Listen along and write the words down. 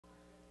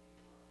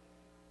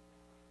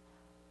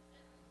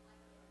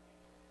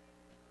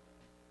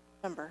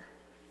November.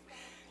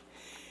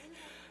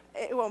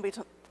 It won't be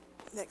till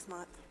next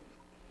month.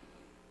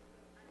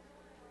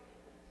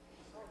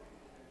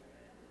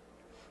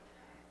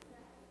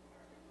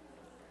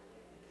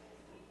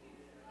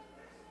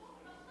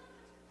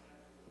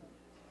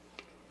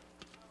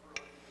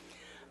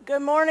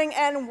 Good morning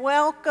and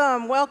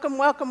welcome, welcome,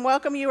 welcome,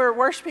 welcome. You are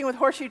worshiping with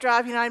Horseshoe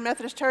Drive United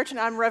Methodist Church, and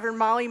I'm Reverend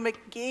Molly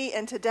McGee,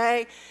 and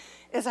today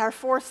is our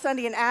fourth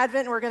Sunday in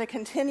Advent, and we're going to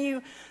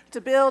continue to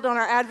build on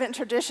our Advent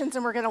traditions,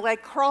 and we're going to lay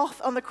cloth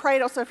on the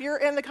cradle. So if you're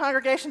in the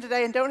congregation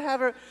today and don't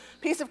have a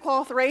piece of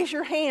cloth, raise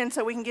your hand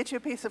so we can get you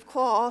a piece of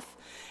cloth.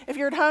 If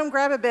you're at home,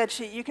 grab a bed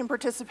sheet. You can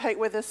participate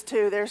with us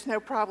too. There's no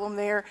problem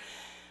there.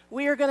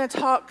 We are going to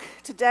talk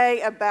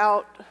today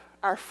about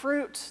our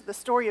fruit, the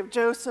story of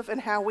Joseph, and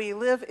how we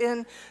live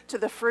into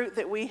the fruit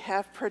that we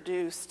have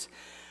produced.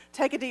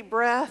 Take a deep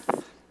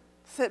breath,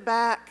 sit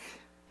back,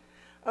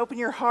 open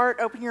your heart,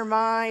 open your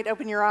mind,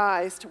 open your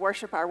eyes to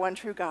worship our one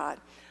true God.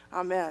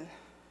 Amen.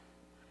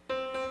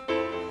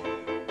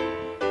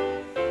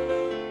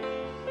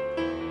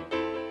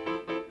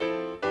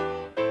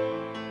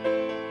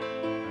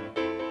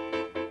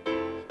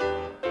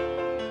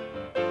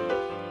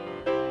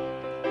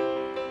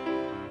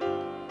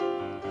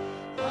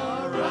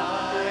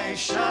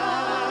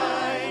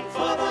 Shine,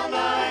 for the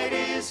night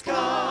is come.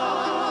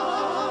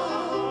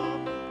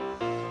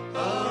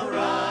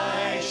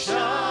 Arise,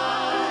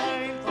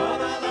 shine, for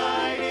the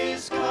night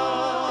is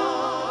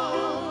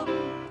come.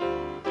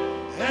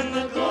 And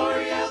the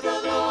glory of the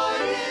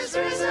Lord is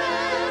risen.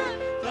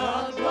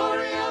 The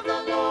glory of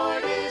the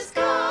Lord is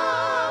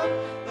come.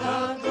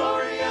 The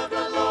glory of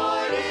the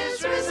Lord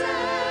is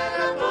risen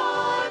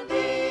upon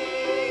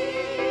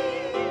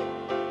thee.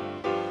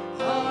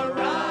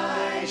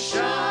 Arise,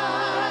 shine.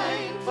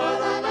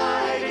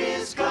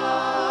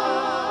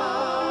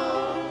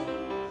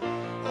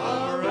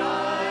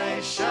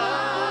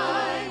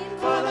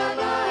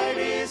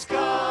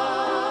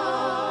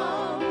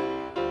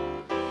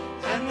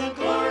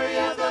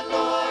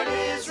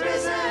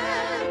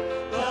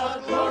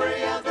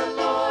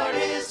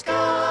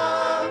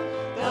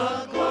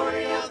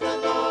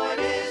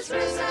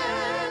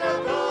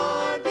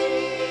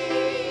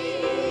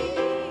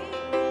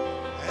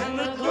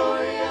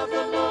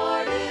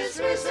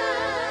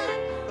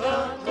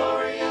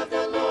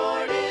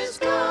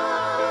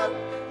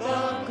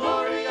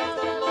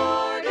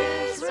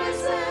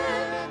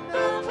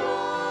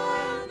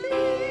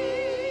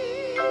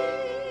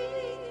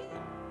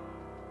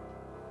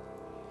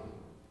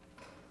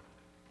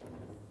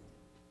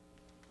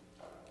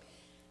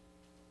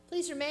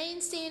 Please remain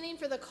standing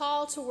for the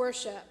call to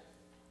worship.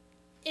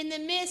 In the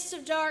midst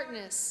of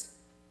darkness,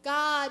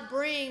 God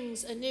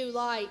brings a new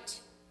light.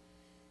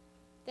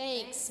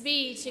 Thanks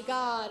be to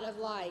God of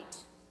light.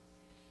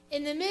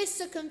 In the midst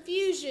of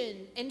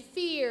confusion and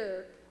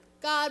fear,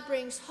 God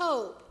brings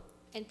hope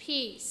and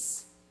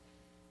peace.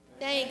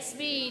 Thanks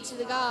be to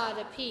the God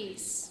of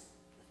peace.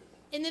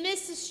 In the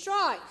midst of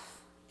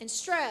strife and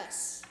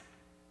stress,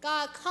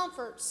 God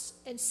comforts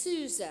and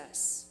soothes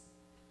us.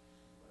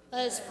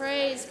 Let us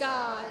praise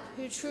God,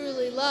 who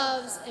truly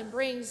loves and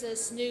brings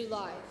us new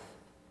life.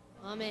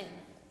 Amen.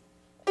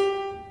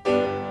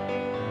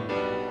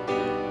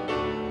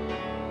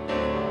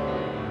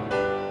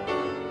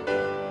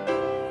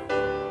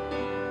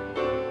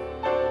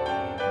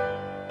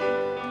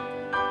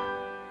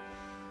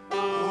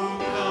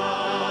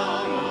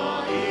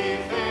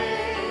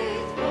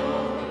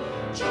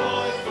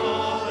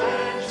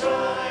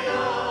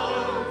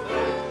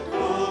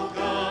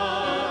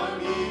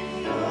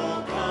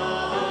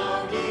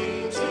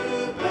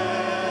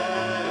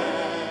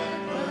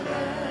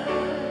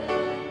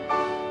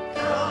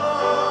 Come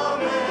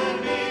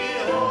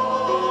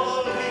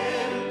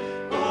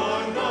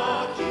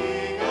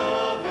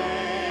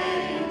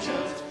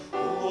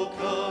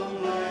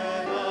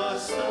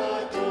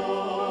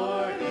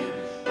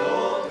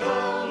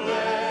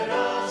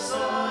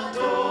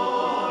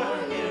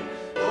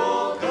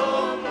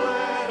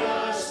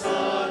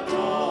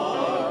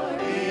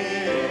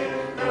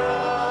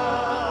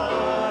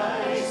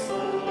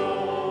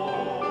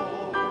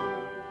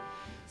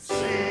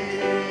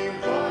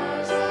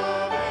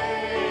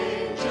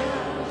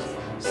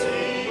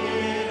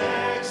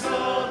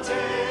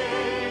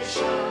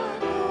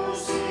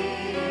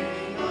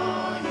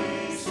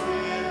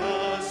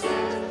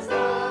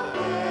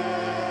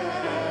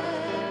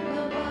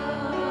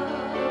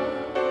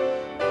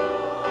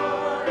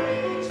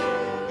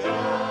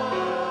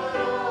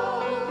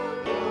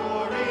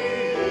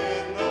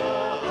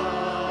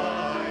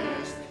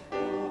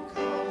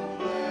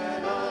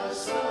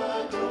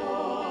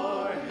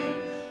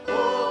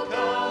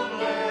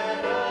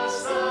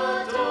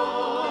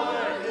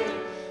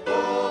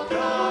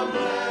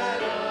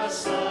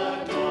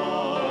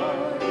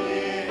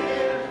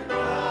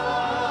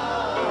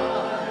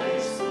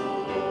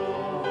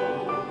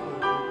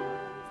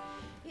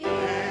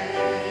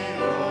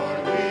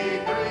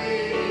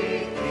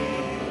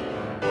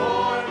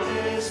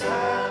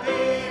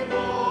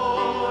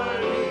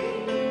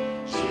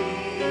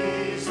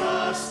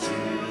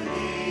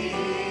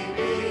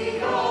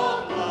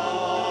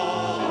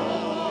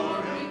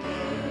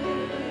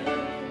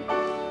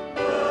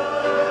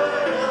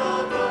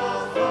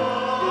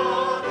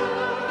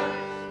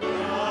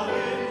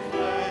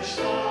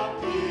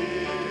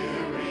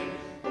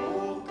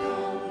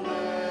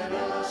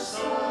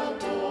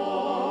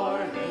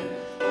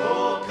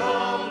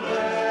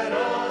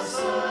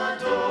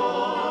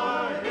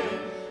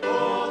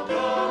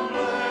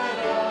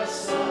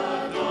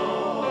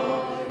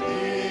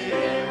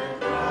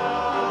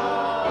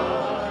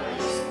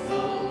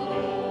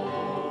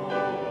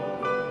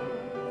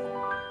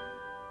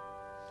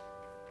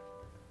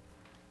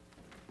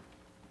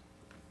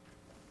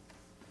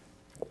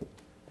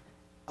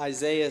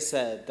Isaiah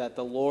said that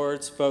the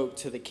Lord spoke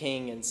to the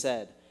king and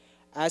said,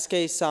 "Ask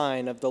a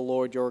sign of the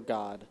Lord your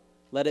God.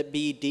 Let it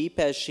be deep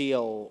as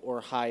Sheol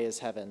or high as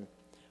heaven."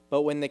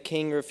 But when the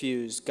king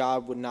refused,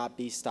 God would not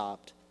be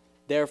stopped.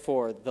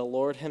 Therefore, the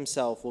Lord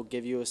himself will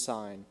give you a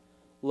sign.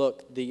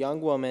 Look, the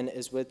young woman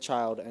is with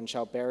child and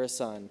shall bear a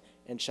son,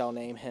 and shall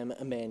name him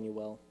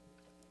Emmanuel.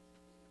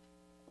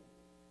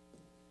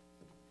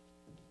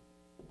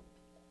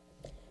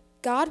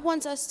 God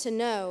wants us to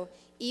know,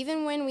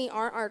 even when we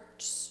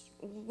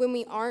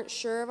aren't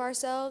sure of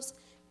ourselves,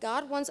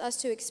 God wants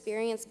us to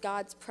experience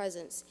God's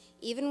presence,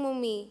 even when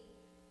we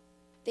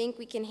think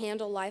we can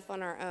handle life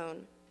on our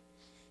own.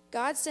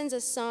 God sends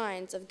us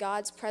signs of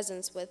God's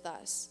presence with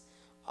us.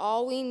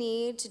 All we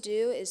need to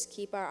do is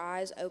keep our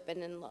eyes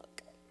open and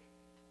look.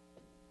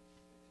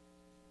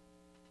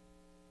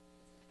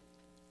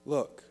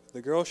 Look,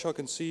 the girl shall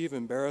conceive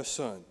and bear a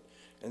son,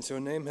 and shall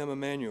name him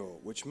Emmanuel,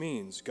 which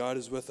means God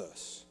is with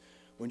us.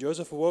 When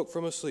Joseph awoke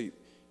from his sleep,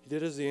 he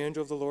did as the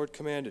angel of the Lord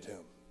commanded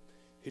him.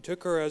 He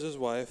took her as his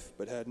wife,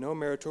 but had no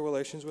marital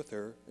relations with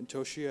her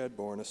until she had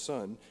borne a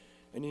son,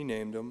 and he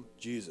named him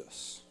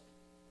Jesus.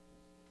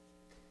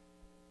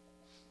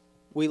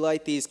 We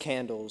light these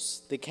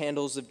candles, the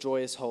candles of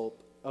joyous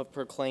hope, of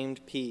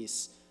proclaimed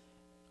peace,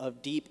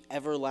 of deep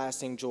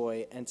everlasting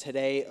joy, and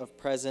today of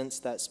presence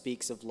that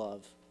speaks of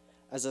love,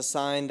 as a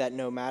sign that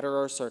no matter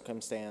our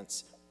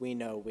circumstance, we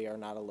know we are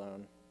not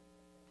alone.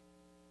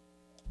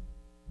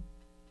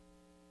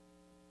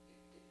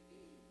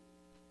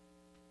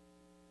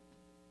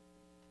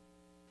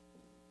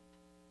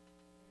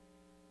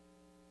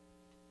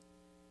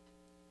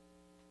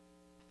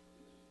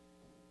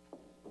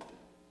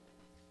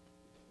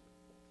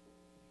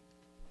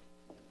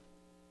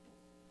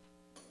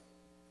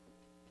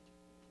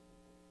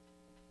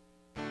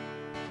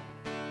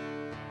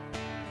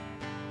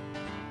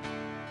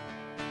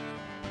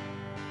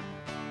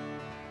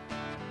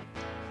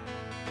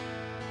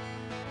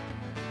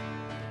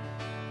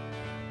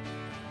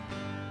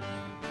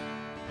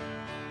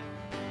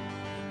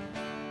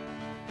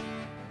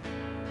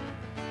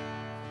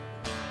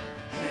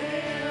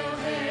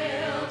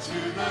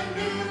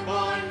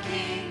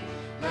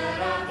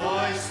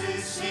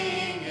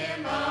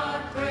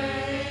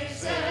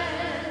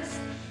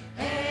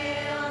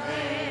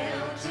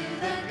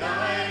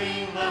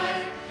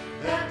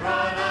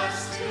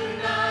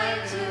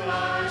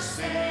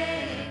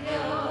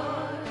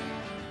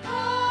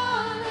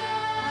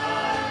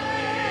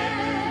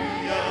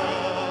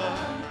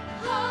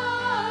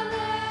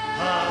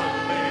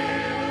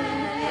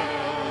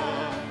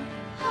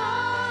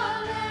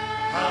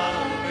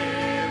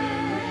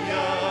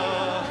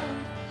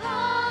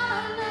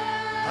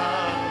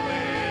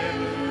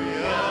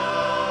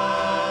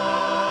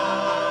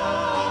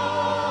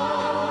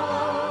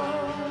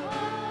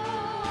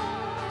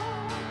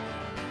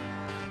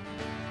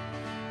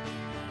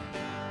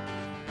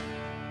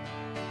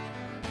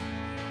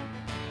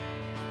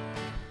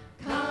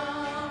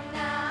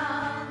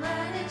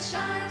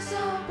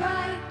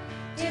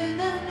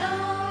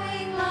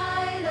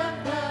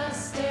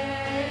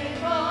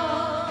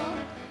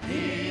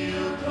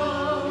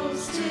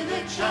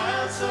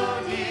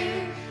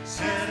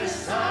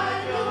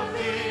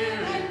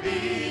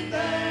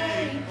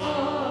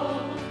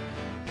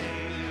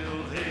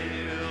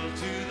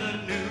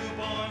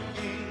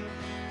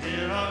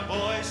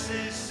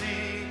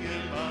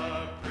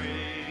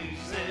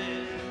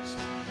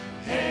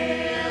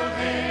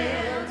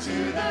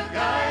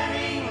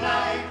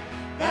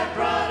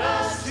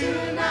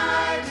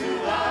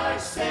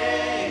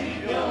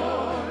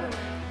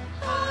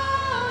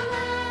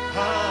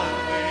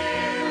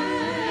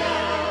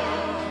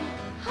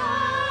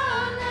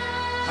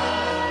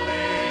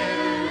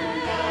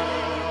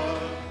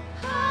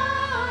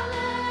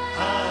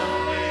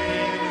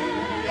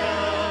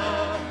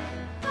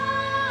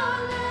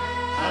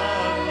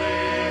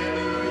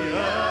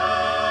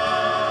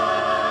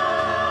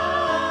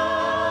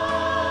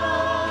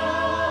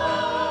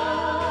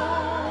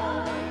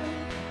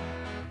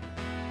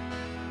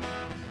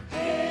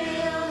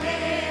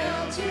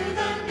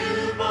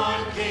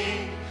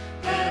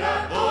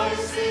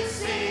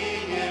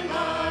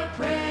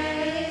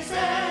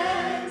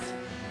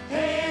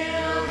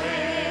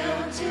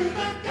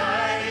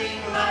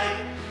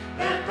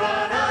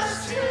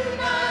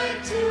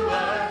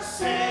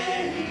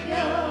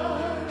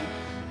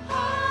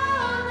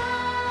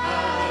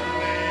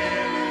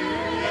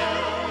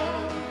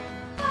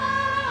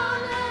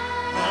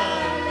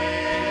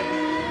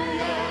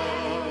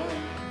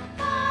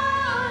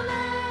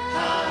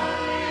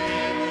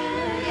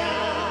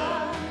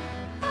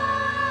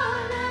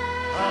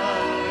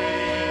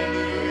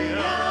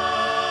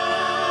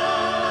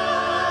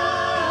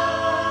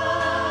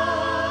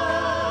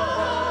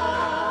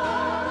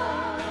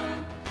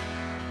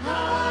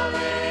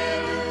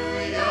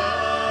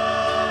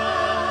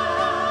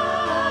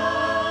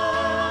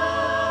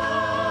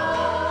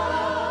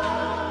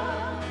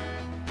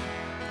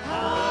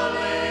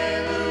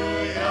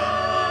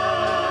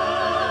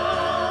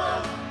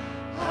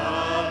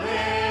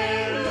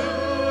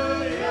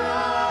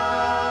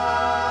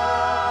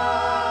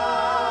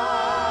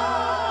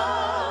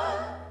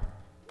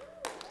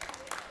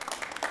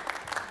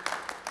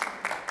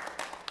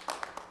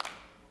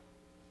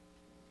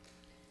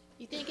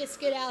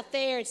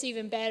 it's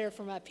even better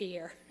from up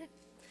here.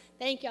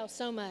 Thank y'all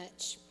so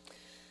much.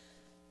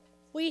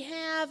 We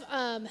have,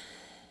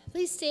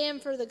 please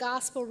stand for the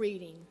gospel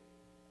reading.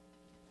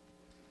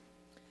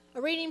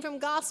 A reading from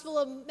Gospel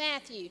of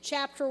Matthew,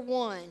 chapter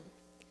 1.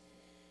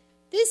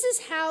 This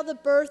is how the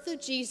birth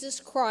of Jesus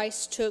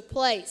Christ took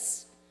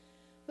place.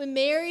 When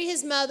Mary,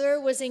 his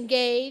mother, was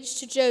engaged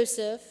to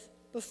Joseph,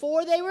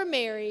 before they were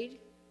married,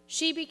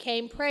 she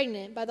became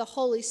pregnant by the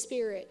Holy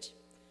Spirit.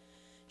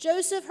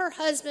 Joseph, her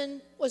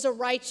husband, was a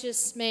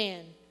righteous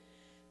man.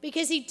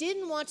 Because he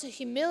didn't want to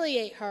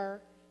humiliate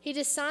her, he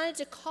decided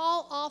to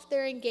call off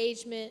their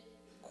engagement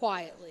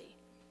quietly.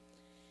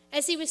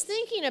 As he was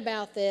thinking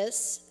about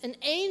this, an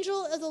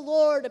angel of the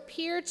Lord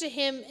appeared to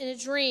him in a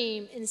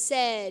dream and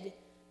said,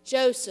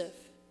 Joseph,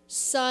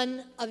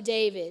 son of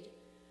David,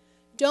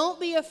 don't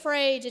be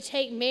afraid to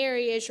take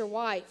Mary as your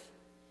wife,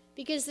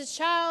 because the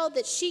child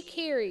that she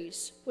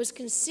carries was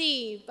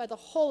conceived by the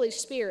Holy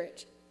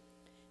Spirit.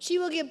 She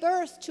will give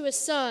birth to a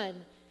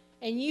son,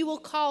 and you will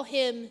call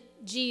him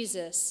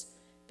Jesus,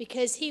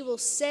 because he will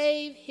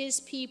save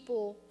his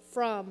people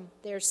from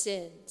their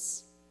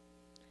sins.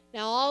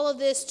 Now all of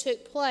this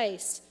took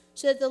place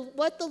so that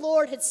what the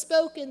Lord had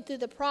spoken through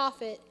the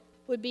prophet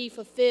would be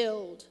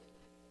fulfilled.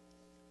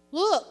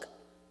 Look,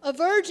 a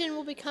virgin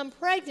will become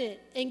pregnant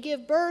and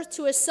give birth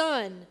to a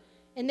son,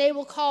 and they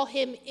will call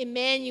him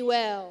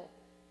Emmanuel.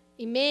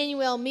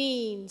 Emmanuel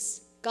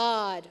means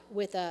God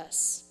with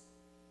us.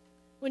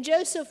 When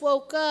Joseph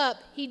woke up,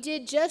 he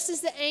did just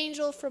as the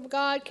angel from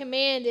God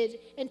commanded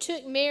and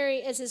took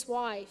Mary as his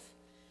wife.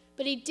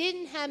 But he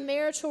didn't have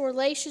marital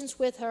relations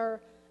with her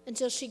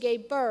until she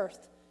gave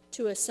birth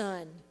to a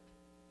son.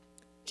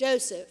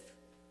 Joseph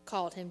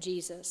called him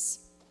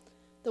Jesus.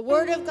 The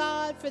word of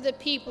God for the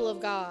people of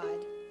God.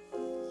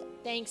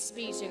 Thanks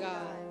be to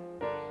God.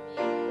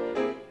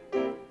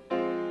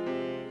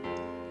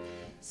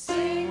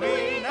 Sing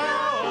we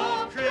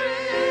now of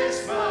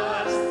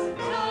Christmas,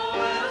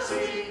 Noel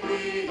sing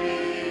we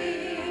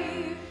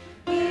hear.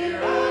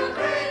 Hear our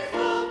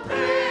grateful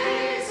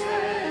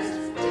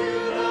praises to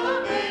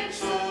the babe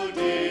so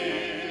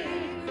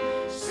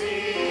dear.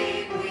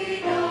 Sing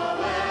we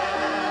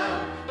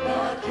Noel,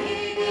 the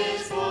King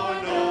is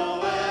born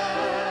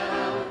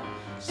Noel.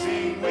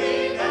 Sing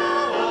we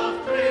now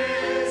of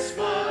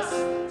Christmas,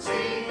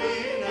 sing we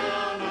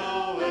now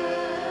Noel.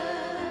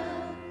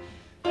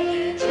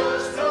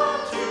 Angels go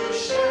to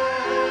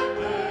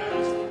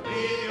shepherds,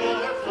 lead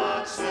your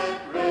flocks at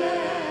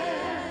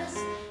rest.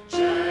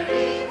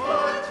 Journey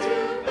forth to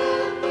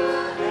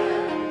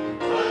Bethlehem,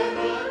 find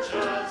the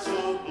child so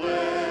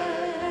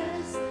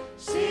blessed.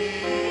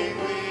 Sing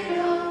we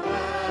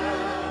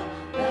Noel,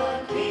 the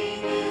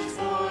King is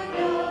born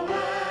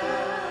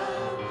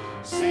Noel.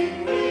 Sing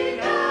we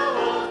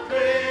now of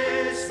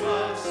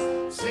Christmas,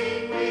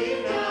 sing we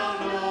now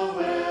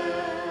Noel.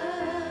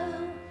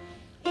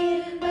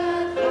 In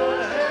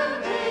Bethlehem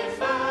they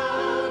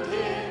found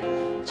him,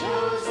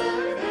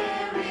 Joseph,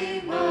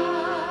 Mary,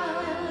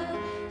 mild,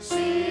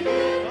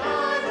 seated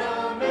by the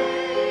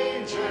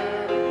manger,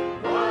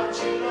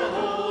 watching the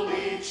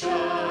Holy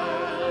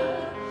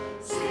Child.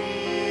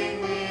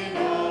 Sing we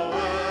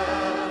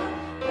Noel,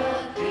 the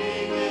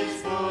King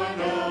is born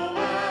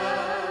Noel.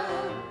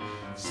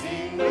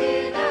 Sing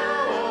we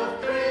now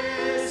of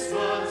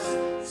Christmas,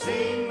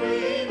 sing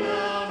we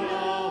now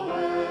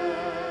Noel.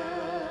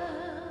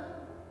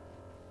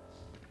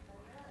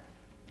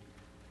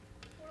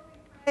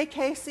 Hey,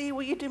 Casey,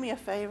 will you do me a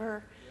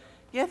favor?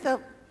 Get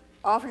the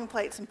offering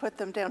plates and put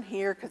them down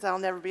here because I'll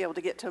never be able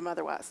to get to them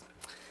otherwise.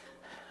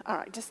 All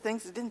right, just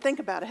things I didn't think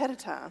about ahead of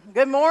time.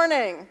 Good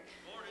morning.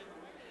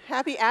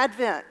 Happy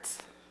Advent.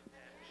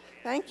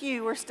 Thank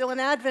you. We're still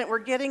in Advent. We're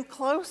getting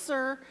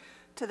closer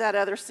to that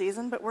other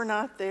season, but we're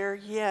not there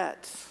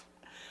yet.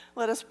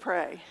 Let us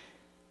pray.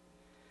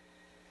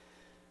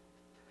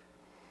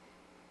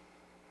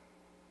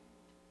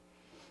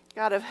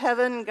 God of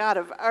heaven, God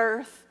of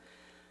earth,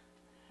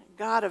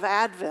 God of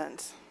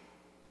Advent,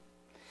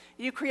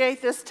 you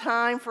create this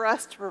time for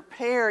us to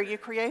prepare. You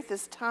create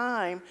this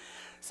time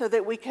so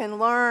that we can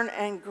learn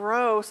and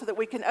grow, so that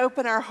we can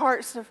open our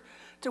hearts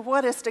to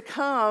what is to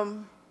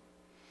come.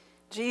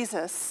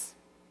 Jesus,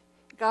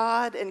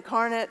 God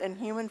incarnate in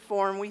human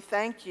form, we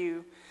thank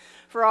you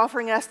for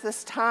offering us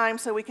this time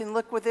so we can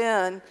look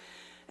within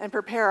and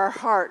prepare our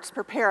hearts,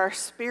 prepare our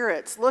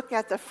spirits, look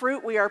at the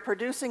fruit we are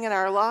producing in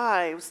our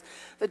lives,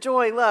 the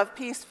joy, love,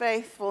 peace,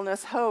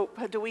 faithfulness, hope.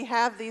 Do we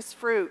have these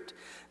fruit,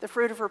 the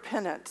fruit of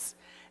repentance,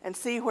 and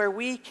see where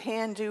we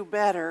can do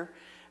better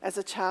as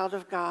a child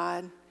of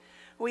God?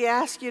 We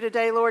ask you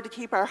today, Lord, to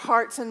keep our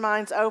hearts and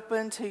minds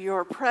open to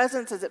your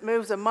presence as it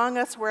moves among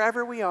us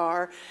wherever we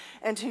are,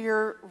 and to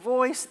your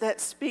voice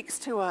that speaks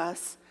to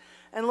us.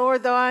 And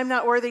Lord, though I'm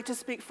not worthy to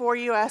speak for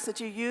you, I ask that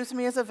you use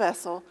me as a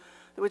vessel,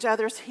 through which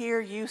others hear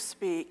you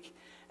speak.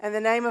 In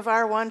the name of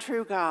our one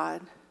true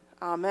God,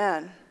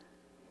 amen.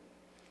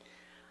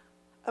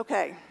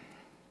 Okay,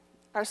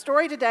 our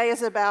story today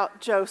is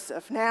about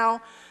Joseph.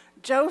 Now,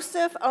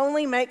 Joseph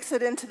only makes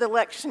it into the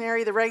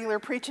lectionary, the regular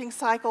preaching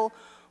cycle,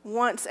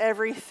 once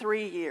every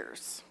 3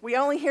 years. We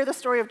only hear the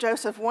story of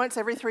Joseph once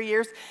every 3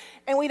 years,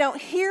 and we don't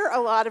hear a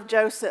lot of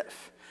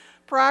Joseph.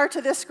 Prior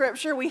to this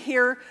scripture, we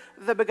hear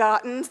the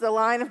begottens, the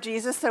line of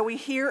Jesus, so we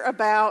hear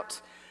about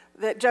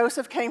that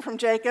Joseph came from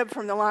Jacob,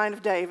 from the line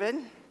of David,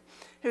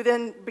 who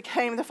then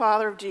became the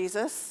father of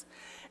Jesus.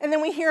 And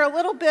then we hear a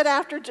little bit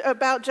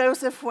about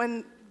Joseph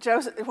when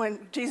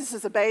Jesus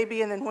is a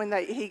baby, and then when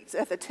he's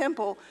at the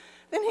temple.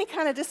 Then he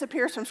kind of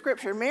disappears from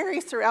Scripture.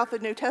 Mary's throughout the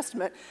New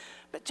Testament,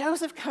 but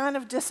Joseph kind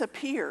of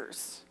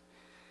disappears.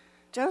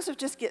 Joseph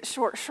just gets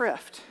short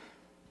shrift.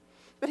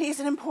 But he's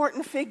an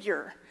important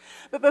figure.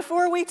 But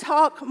before we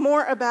talk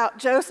more about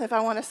Joseph,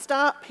 I want to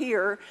stop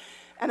here,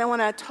 and I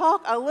want to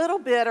talk a little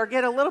bit, or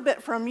get a little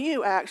bit from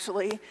you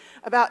actually,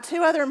 about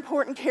two other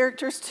important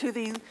characters to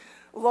the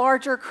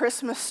larger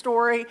Christmas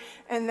story,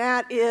 and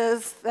that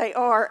is, they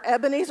are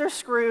Ebenezer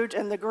Scrooge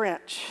and the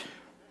Grinch.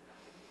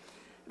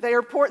 They are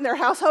important, they're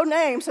household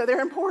names, so they're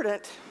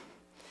important.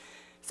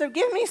 So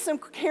give me some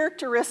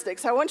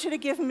characteristics. I want you to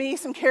give me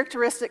some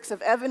characteristics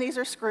of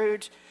Ebenezer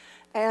Scrooge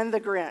and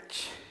the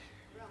Grinch.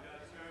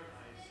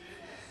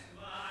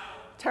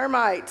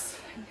 Termites,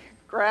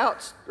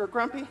 grouch, or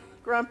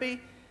grumpy,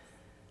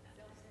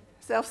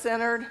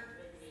 self-centered,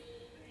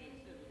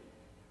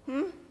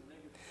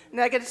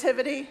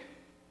 negativity,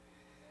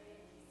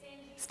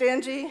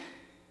 stingy,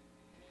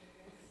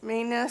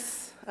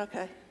 meanness,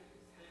 okay.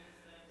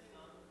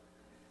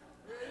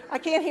 I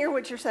can't hear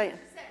what you're saying.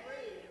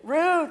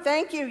 Rude,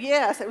 thank you,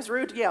 yes. It was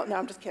rude to yell. No,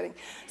 I'm just kidding.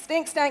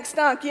 Stink, stank,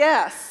 stunk,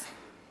 yes.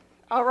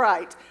 All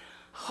right.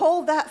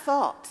 Hold that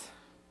thought.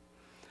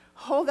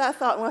 Hold that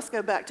thought, and let's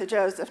go back to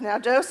Joseph. Now,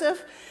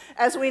 Joseph,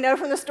 as we know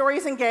from the story,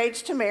 is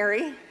engaged to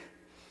Mary.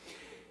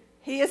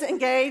 He is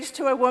engaged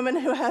to a woman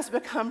who has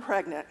become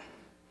pregnant.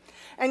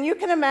 And you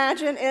can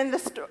imagine in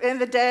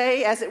the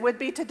day, as it would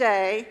be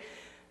today,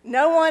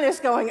 no one is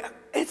going,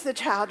 it's the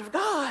child of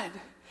God.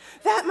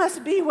 That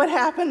must be what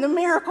happened, the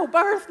miracle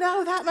birth.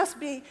 No, that must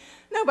be.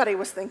 Nobody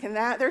was thinking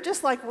that. They're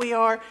just like we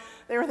are.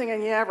 They were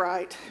thinking, yeah,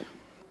 right.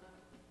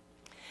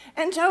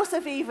 And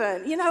Joseph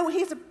even,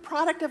 he's a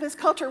product of his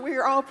culture. We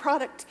are all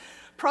products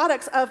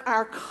of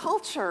our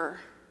culture.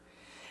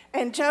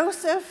 And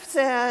Joseph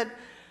said,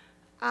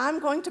 I'm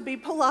going to be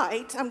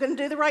polite. I'm going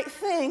to do the right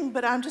thing,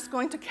 but I'm just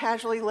going to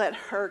casually let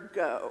her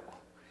go.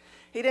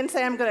 He didn't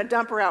say I'm going to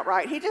dump her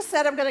outright. He just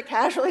said I'm going to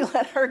casually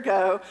let her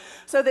go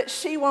so that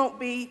she won't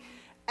be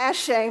as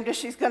shamed as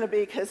she's going to be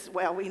because,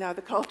 well, we know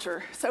the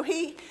culture. So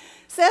he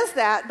says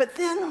that, but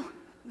then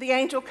the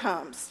angel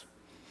comes.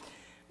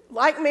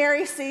 Like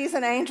Mary sees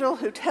an angel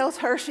who tells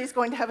her she's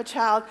going to have a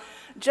child,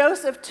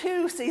 Joseph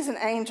too sees an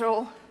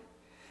angel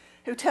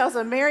who tells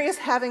him Mary is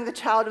having the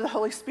child of the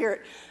Holy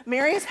Spirit.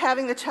 Mary is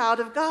having the child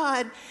of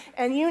God,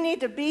 and you need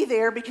to be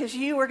there because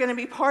you are going to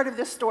be part of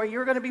this story.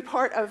 You're going to be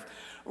part of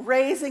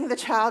raising the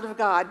child of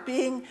God,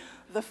 being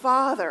the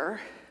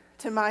father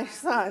to my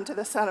son, to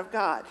the Son of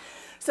God.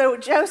 So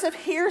Joseph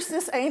hears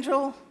this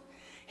angel,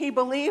 he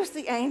believes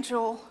the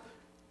angel,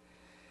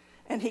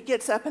 and he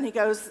gets up and he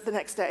goes the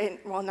next day,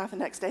 well, not the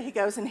next day, he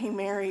goes and he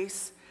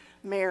marries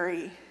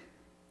Mary.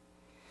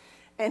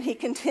 And he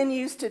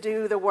continues to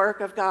do the work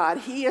of God.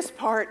 He is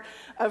part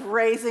of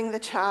raising the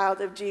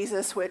child of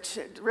Jesus,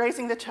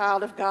 raising the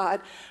child of God,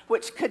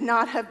 which could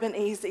not have been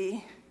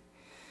easy.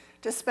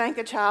 To spank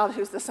a child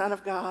who's the Son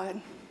of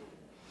God,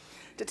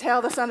 to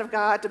tell the Son of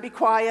God to be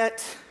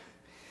quiet,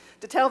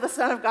 to tell the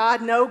Son of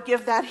God, no,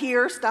 give that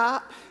here,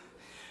 stop.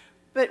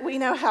 But we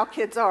know how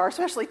kids are,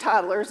 especially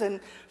toddlers and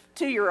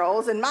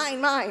 2-year-olds, and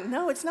mine.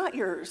 No, it's not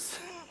yours.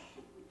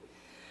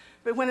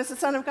 But when it's the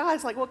Son of God,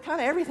 it's like, well,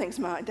 kind of everything's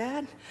mine,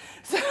 Dad.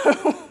 So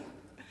it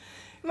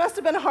must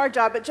have been a hard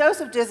job, but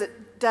Joseph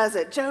does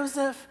it.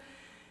 Joseph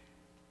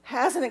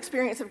has an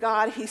experience of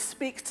God. He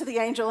speaks to the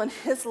angel, and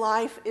his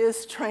life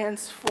is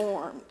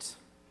transformed.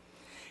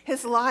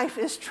 His life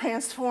is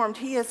transformed.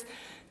 He is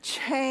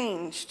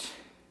changed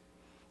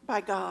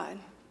by God.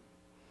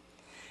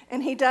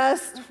 And he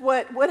does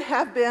what would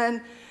have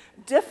been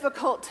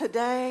difficult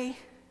today,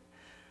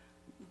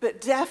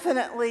 but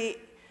definitely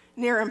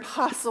near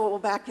impossible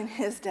back in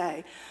his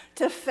day,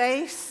 to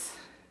face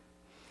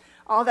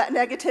all that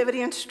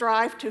negativity and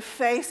strife, to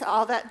face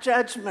all that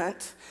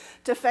judgment,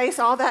 to face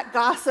all that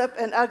gossip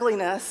and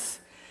ugliness,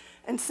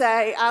 and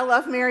say, I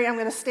love Mary, I'm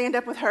going to stand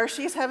up with her.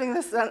 She's having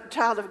this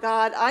child of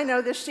God. I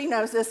know this, she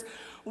knows this.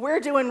 We're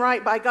doing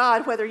right by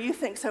God, whether you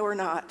think so or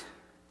not.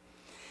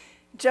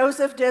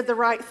 Joseph did the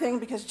right thing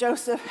because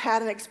Joseph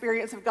had an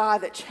experience of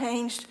God that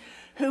changed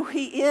who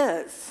he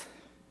is.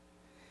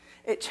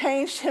 It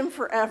changed him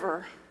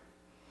forever.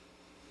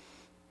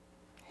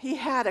 He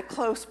had a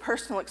close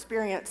personal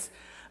experience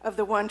of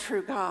the one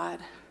true God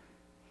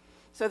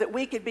so that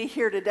we could be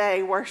here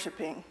today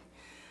worshiping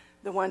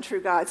the one true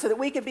God, so that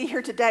we could be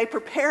here today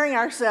preparing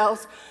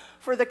ourselves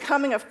for the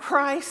coming of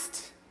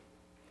Christ,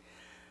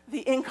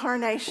 the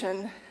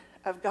incarnation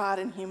of God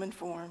in human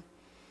form.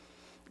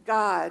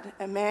 God,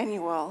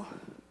 Emmanuel,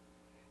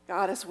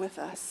 God is with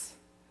us.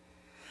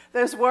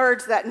 Those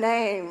words, that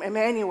name,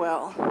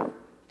 Emmanuel,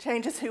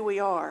 changes who we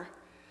are.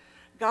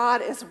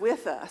 God is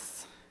with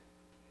us.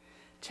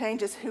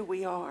 changes who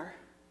we are.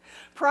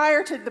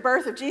 Prior to the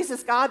birth of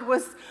Jesus, God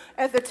was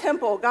at the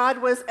temple.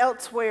 God was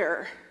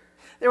elsewhere.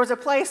 There was a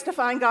place to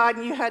find God,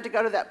 and you had to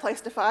go to that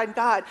place to find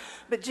God.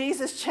 But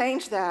Jesus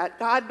changed that.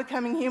 God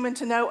becoming human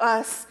to know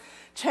us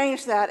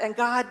changed that, and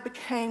God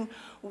became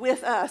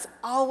with us,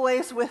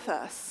 always with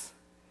us.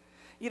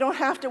 You don't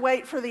have to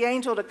wait for the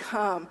angel to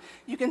come.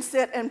 You can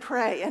sit and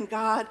pray, and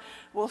God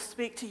will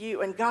speak to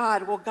you, and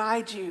God will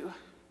guide you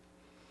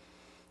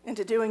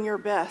into doing your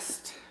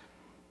best,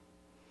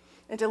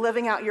 into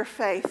living out your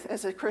faith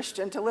as a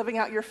Christian, to living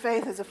out your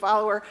faith as a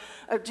follower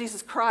of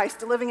Jesus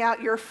Christ, to living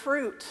out your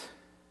fruit,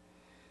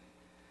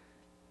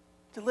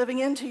 to living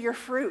into your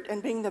fruit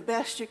and being the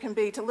best you can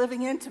be, to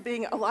living into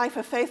being a life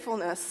of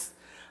faithfulness,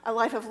 a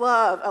life of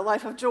love, a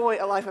life of joy,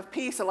 a life of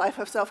peace, a life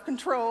of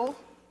self-control,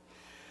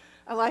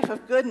 a life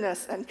of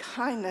goodness and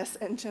kindness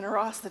and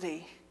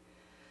generosity,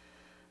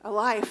 a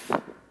life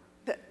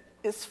that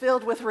is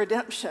filled with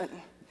redemption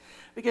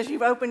because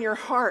you've opened your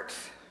heart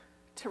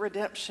to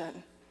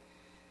redemption.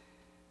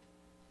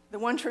 The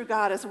one true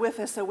God is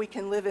with us so we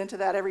can live into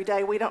that every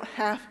day. We don't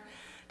have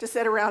to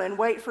sit around and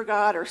wait for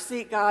God or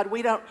seek God.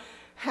 We don't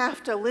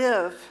have to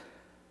live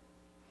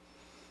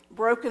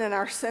broken in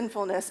our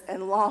sinfulness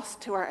and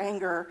lost to our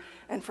anger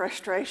and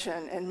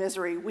frustration and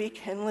misery. We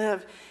can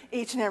live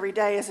each and every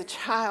day as a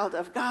child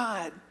of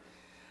God,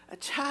 a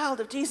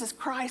child of Jesus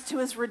Christ who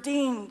is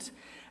redeemed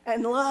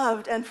and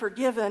loved and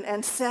forgiven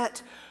and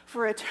set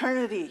for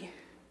eternity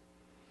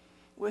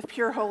with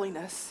pure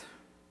holiness.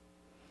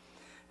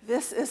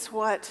 This is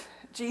what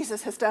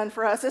Jesus has done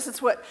for us. This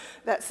is what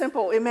that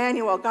simple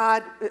Emmanuel,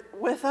 God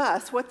with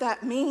us, what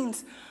that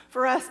means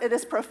for us. It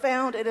is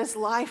profound. It is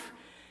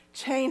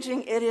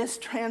life-changing. It is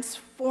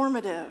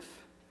transformative.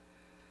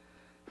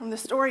 From the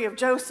story of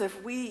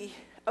Joseph, we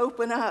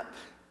open up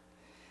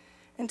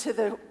into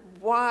the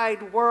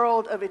wide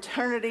world of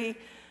eternity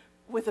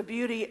with the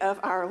beauty of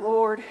our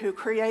Lord, who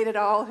created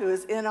all, who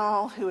is in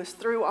all, who is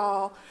through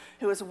all,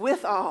 who is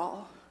with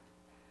all,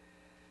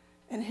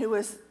 and who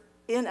is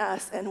in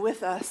us and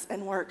with us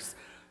and works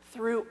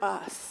through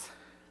us.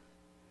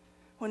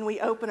 When we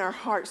open our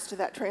hearts to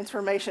that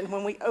transformation,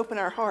 when we open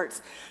our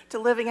hearts to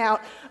living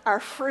out our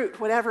fruit,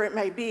 whatever it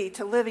may be,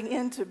 to living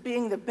into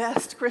being the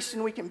best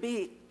Christian we can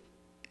be,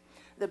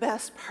 the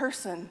best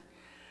person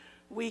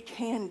we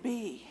can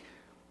be.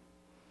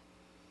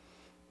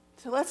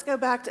 So let's go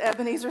back to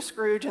Ebenezer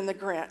Scrooge and the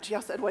Grinch.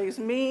 Y'all said, well, he was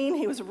mean,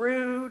 he was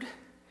rude,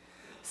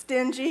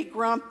 stingy,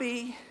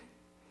 grumpy,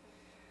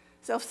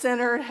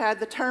 self-centered, had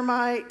the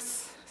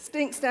termites,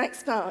 stink, stank,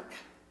 stunk.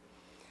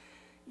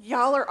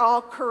 Y'all are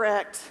all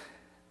correct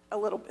a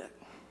little bit.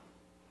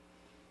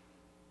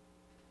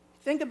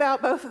 Think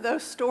about both of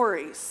those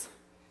stories.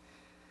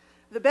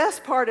 The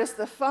best part is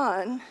the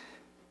fun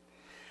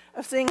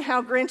of seeing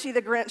how grinchy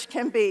the Grinch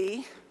can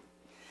be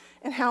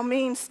and how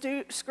mean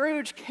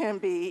Scrooge can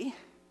be,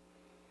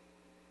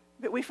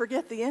 but we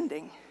forget the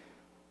ending.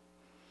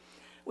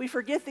 We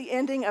forget the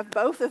ending of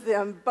both of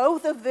them.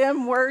 Both of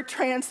them were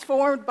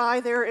transformed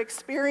by their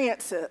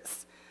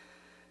experiences.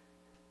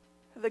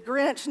 The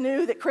Grinch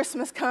knew that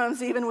Christmas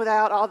comes even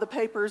without all the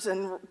papers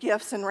and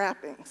gifts and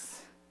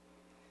wrappings.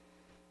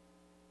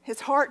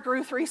 His heart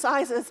grew 3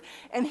 sizes,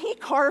 and he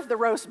carved the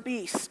roast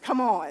beast. Come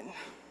on.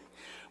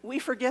 We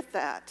forget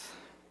that.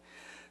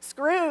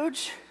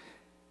 Scrooge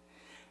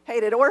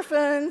hated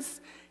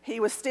orphans. He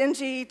was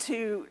stingy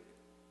to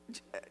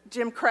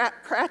Jim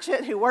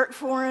Cratchit, who worked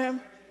for him.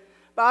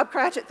 Bob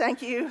Cratchit,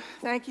 thank you.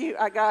 Thank you.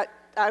 I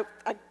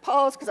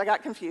paused because I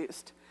got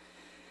confused.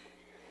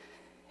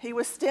 He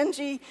was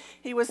stingy,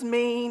 he was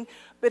mean,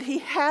 but he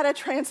had a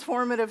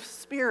transformative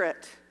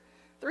spirit.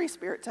 3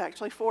 spirits,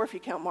 actually, 4 if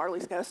you count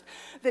Marley's ghost,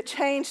 that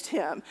changed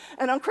him.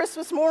 And on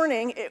Christmas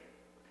morning,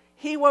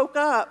 he woke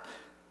up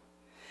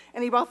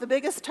and he bought the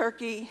biggest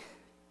turkey,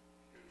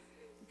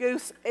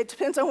 goose. It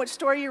depends on which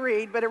story you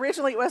read, but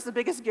originally it was the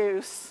biggest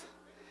goose.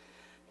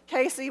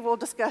 Casey will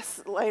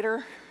discuss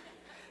later.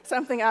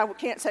 Something I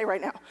can't say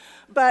right now.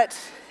 But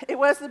it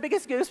was the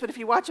biggest goose, but if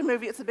you watch a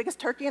movie, it's the biggest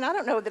turkey. And I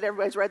don't know that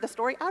everybody's read the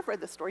story. I've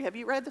read the story. Have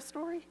you read the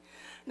story?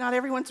 Not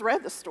everyone's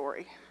read the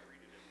story.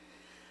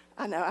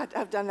 I know,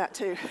 I've done that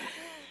too.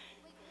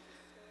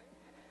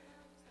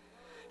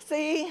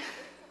 See?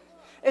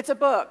 It's a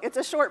book. It's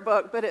a short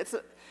book, but it's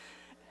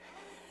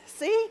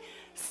See?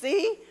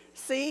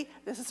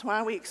 This is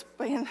why we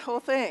explain the whole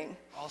thing.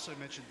 Also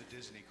mentioned the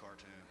Disney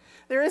cartoon.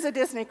 There is a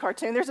Disney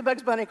cartoon. There's a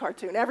Bugs Bunny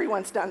cartoon.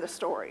 Everyone's done the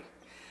story.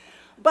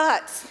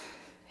 But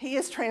he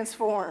is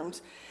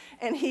transformed,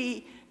 and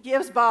he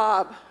gives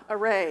Bob a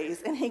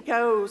raise, and he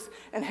goes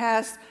and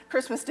has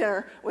Christmas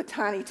dinner with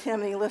Tiny Tim,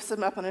 and he lifts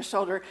him up on his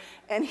shoulder,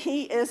 and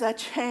he is a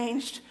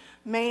changed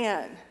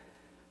man.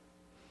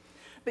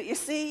 But you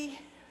see,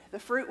 the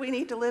fruit we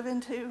need to live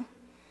into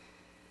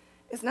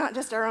is not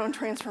just our own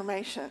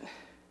transformation.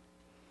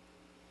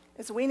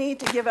 It's we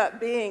need to give up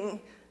being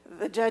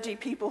the judgy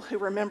people who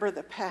remember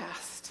the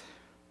past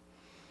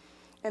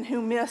and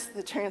who miss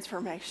the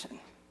transformation.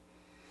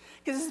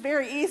 Because it's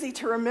very easy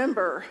to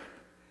remember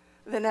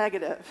the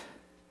negative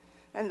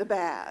and the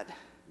bad.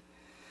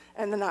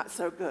 and the not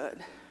so good.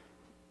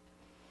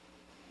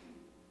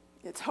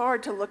 It's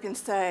hard to look and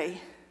say,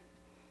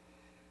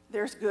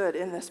 there's good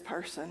in this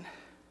person.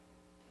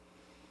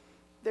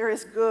 There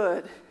is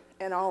good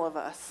in all of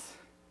us.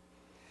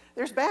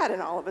 There's bad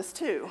in all of us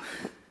too.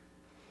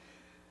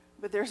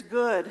 But there's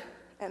good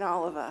in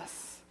all of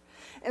us.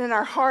 And in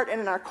our heart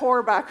and in our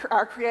core, by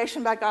our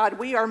creation by God,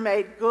 we are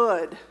made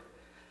good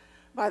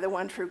by the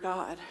one true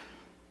God.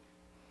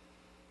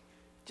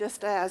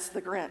 Just as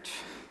the Grinch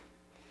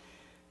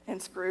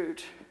and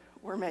Scrooge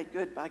were made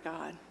good by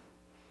God.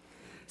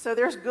 So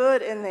there's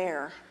good in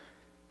there.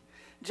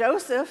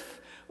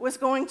 Joseph was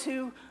going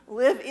to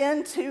live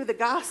into the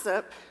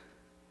gossip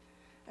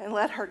and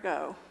let her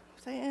go.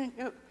 Saying,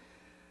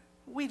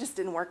 we just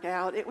didn't work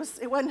out. It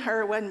wasn't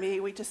her, it wasn't me.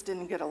 We just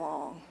didn't get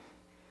along.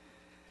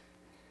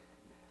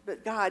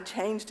 But God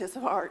changed his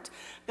heart.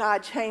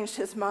 God changed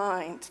his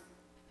mind.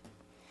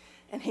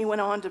 And he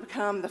went on to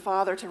become the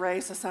father to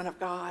raise the Son of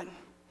God.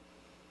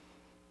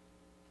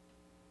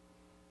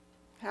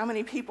 How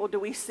many people do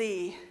we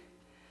see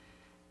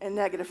in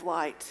negative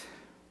light?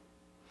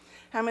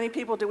 How many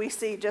people do we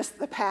see just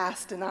the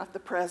past and not the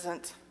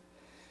present?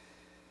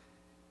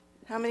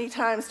 How many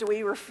times do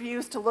we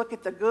refuse to look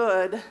at the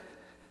good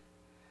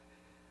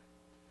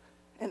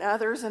in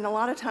others, and a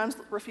lot of times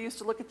refuse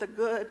to look at the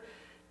good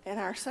in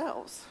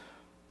ourselves?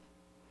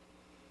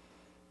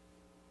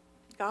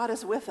 God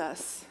is with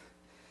us.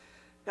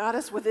 God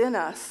is within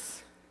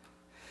us.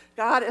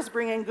 God is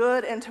bringing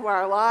good into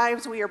our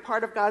lives. We are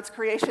part of God's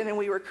creation, and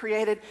we were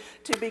created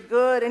to be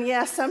good. And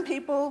yes, some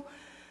people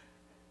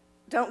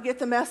don't get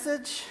the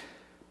message.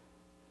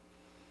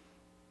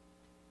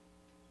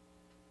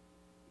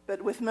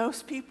 But with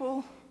most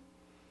people,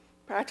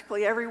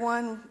 practically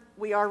everyone,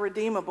 we are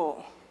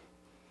redeemable.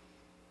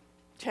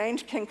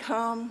 Change can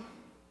come.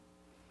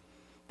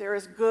 There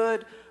is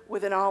good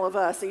within all of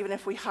us, even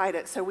if we hide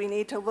it. So we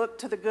need to look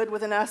to the good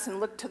within us and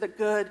look to the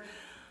good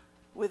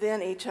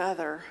within each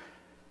other.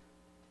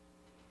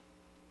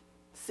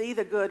 See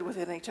the good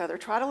within each other.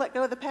 Try to let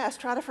go of the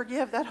past. Try to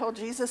forgive that whole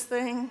Jesus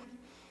thing.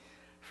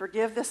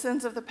 Forgive the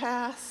sins of the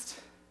past.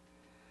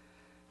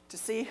 To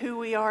see who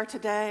we are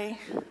today.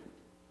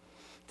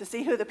 To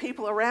see who the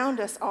people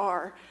around us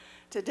are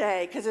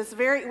today. Because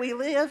we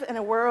live in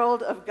a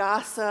world of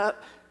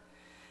gossip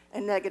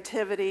and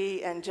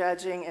negativity and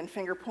judging and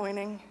finger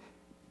pointing.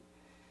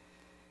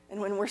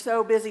 And when we're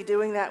so busy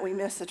doing that, we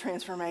miss the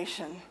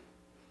transformation.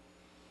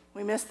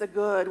 We miss the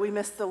good. We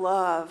miss the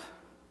love.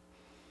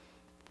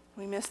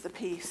 We miss the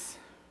peace.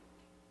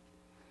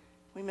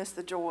 We miss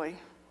the joy.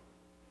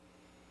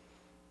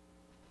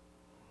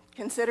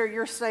 Consider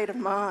your state of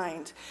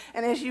mind.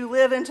 And as you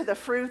live into the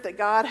fruit that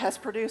God has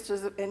produced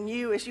in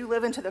you, as you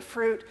live into the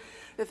fruit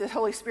that the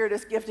Holy Spirit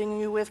is gifting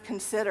you with,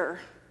 consider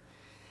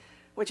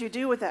what you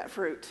do with that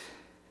fruit.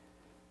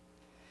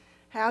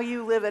 How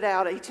you live it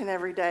out each and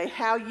every day.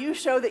 How you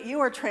show that you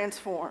are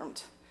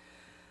transformed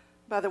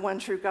by the one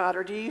true God.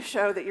 Or do you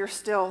show that you're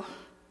still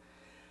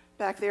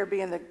back there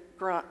being the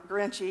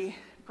grinchy,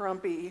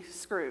 grumpy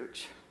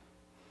Scrooge?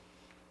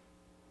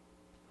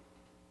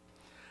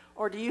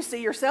 Or do you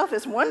see yourself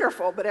as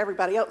wonderful, but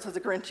everybody else is a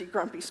grinchy,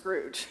 grumpy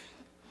Scrooge?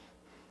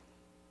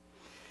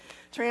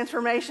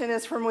 Transformation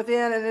is from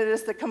within, and it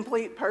is the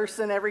complete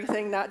person,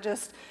 everything, not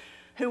just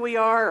who we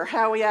are or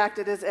how we act.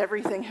 It is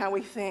everything, how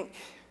we think,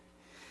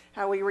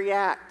 how we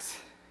react,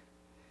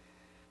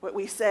 what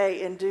we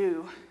say and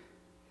do.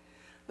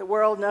 The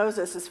world knows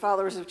us as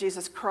followers of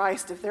Jesus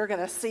Christ. If they're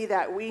going to see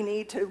that, we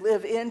need to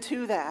live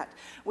into that.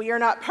 We are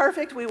not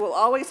perfect. We will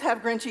always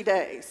have grinchy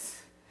days.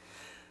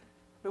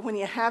 But when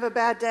you have a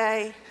bad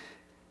day,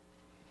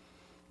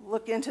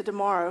 look into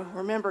tomorrow.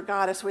 Remember,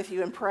 God is with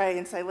you, and pray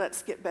and say,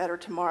 let's get better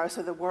tomorrow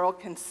so the world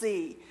can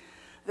see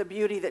the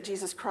beauty that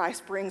Jesus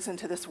Christ brings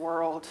into this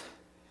world.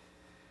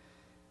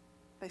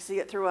 They see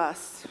it through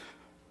us.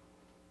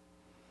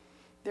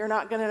 They're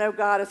not going to know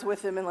God is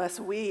with them unless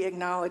we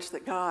acknowledge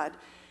that God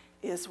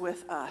is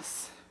with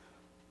us.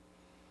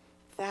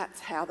 That's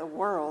how the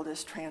world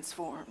is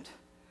transformed,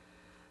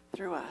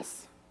 through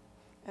us.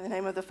 In the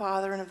name of the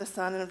Father, and of the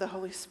Son, and of the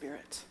Holy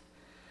Spirit.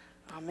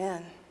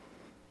 Amen.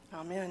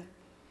 Amen.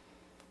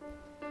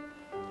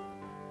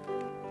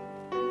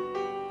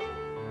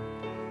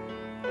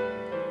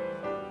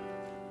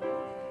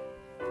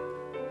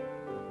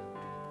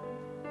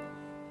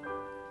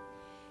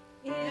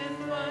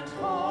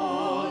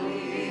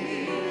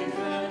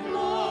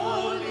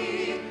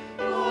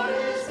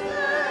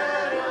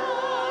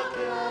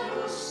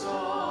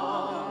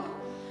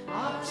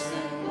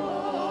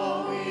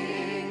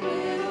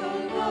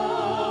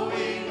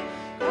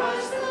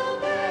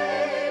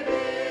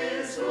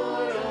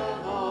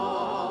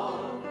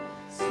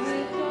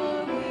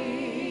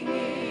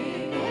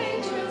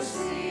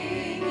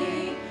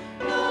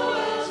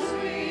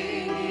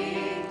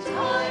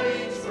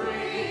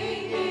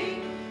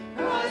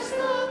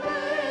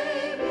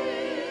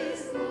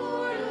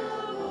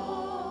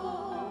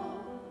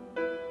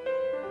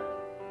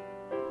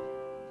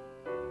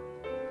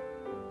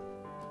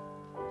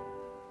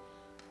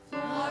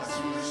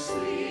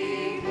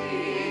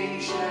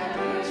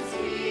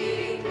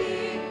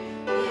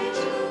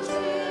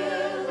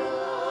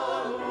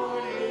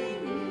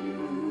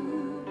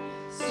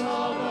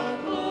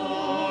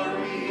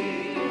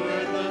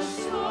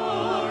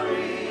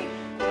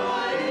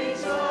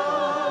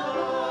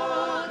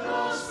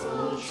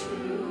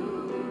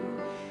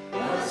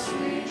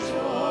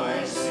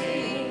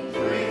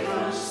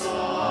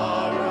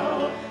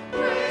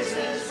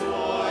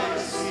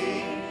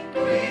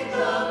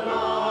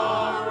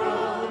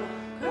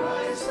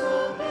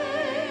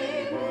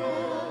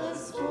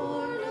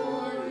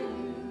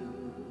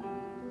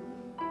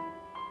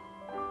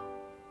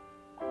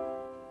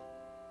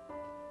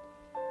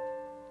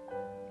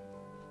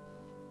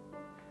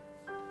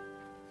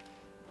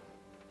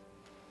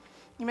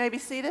 You may be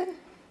seated.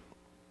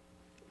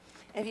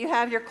 If you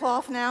have your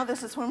cloth now,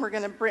 this is when we're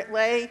going to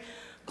lay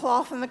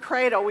cloth in the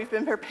cradle. We've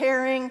been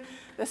preparing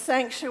the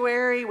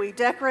sanctuary. We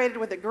decorated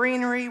with the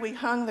greenery. We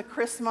hung the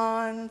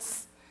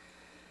chrismons.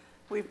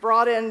 We've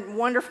brought in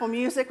wonderful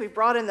music. We've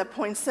brought in the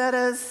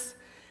poinsettias.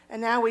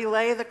 And now we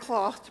lay the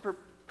cloth to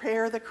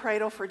prepare the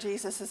cradle for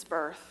Jesus'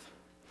 birth.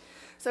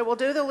 So we'll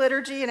do the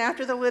liturgy, and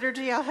after the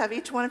liturgy, I'll have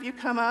each one of you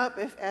come up,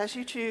 as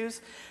you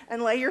choose,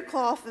 and lay your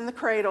cloth in the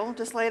cradle.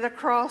 Just lay it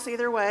across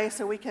either way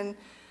so we can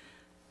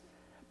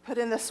put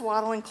in the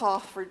swaddling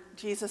cloth for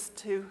Jesus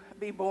to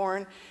be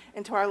born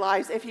into our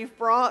lives. If you've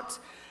brought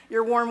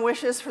your warm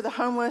wishes for the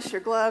homeless,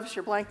 your gloves,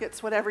 your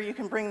blankets, whatever, you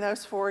can bring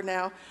those forward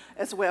now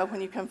as well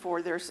when you come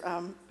forward. There's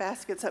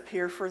baskets up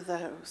here for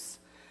those.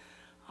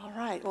 All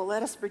right, well,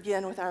 let us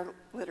begin with our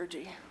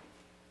liturgy.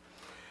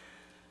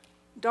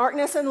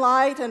 Darkness and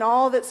light and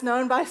all that's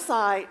known by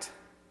sight,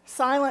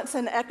 silence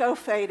and echo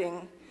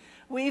fading,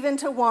 weave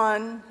into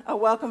one a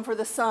welcome for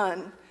the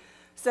sun,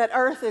 set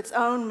earth its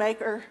own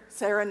maker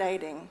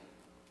serenading.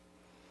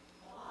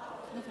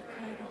 For the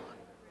cradle,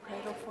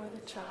 cradle for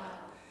the child,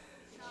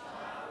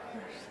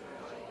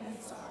 mercy and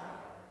sorrow.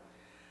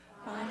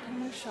 Find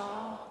him a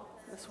shawl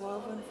that's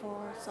woven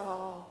for us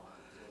all.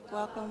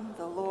 Welcome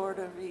the Lord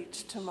of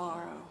each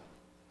tomorrow.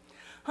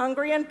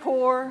 Hungry and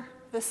poor,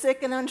 the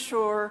sick and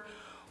unsure,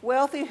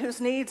 wealthy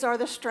whose needs are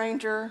the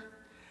stranger,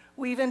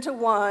 weave into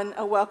one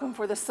a welcome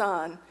for the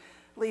son,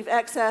 leave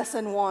excess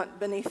and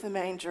want beneath the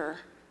manger.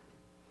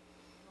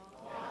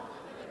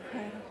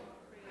 Cradle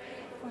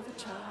for the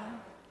child,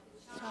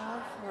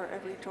 child for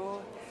every joy,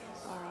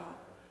 sorrow.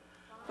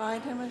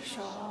 Find him a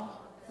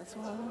shawl that's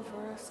woven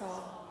for us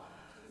all,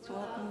 to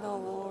welcome the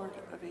Lord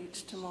of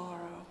each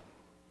tomorrow.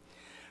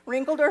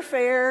 Wrinkled or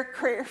fair,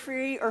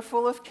 carefree or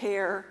full of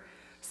care,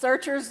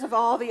 searchers of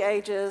all the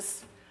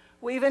ages,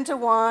 weave into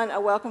one a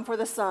welcome for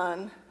the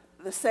Son,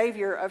 the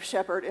Savior of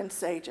shepherd and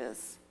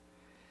sages.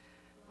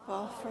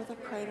 Cloth for the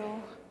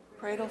cradle,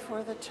 cradle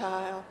for the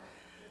child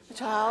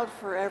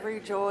for every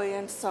joy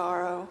and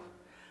sorrow.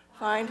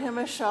 Find him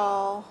a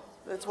shawl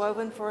that's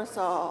woven for us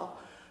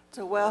all,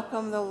 to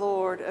welcome the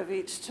Lord of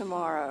each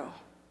tomorrow.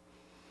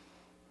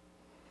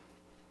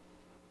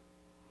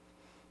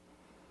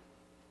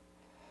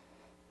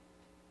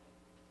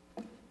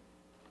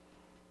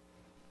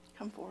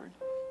 Come forward.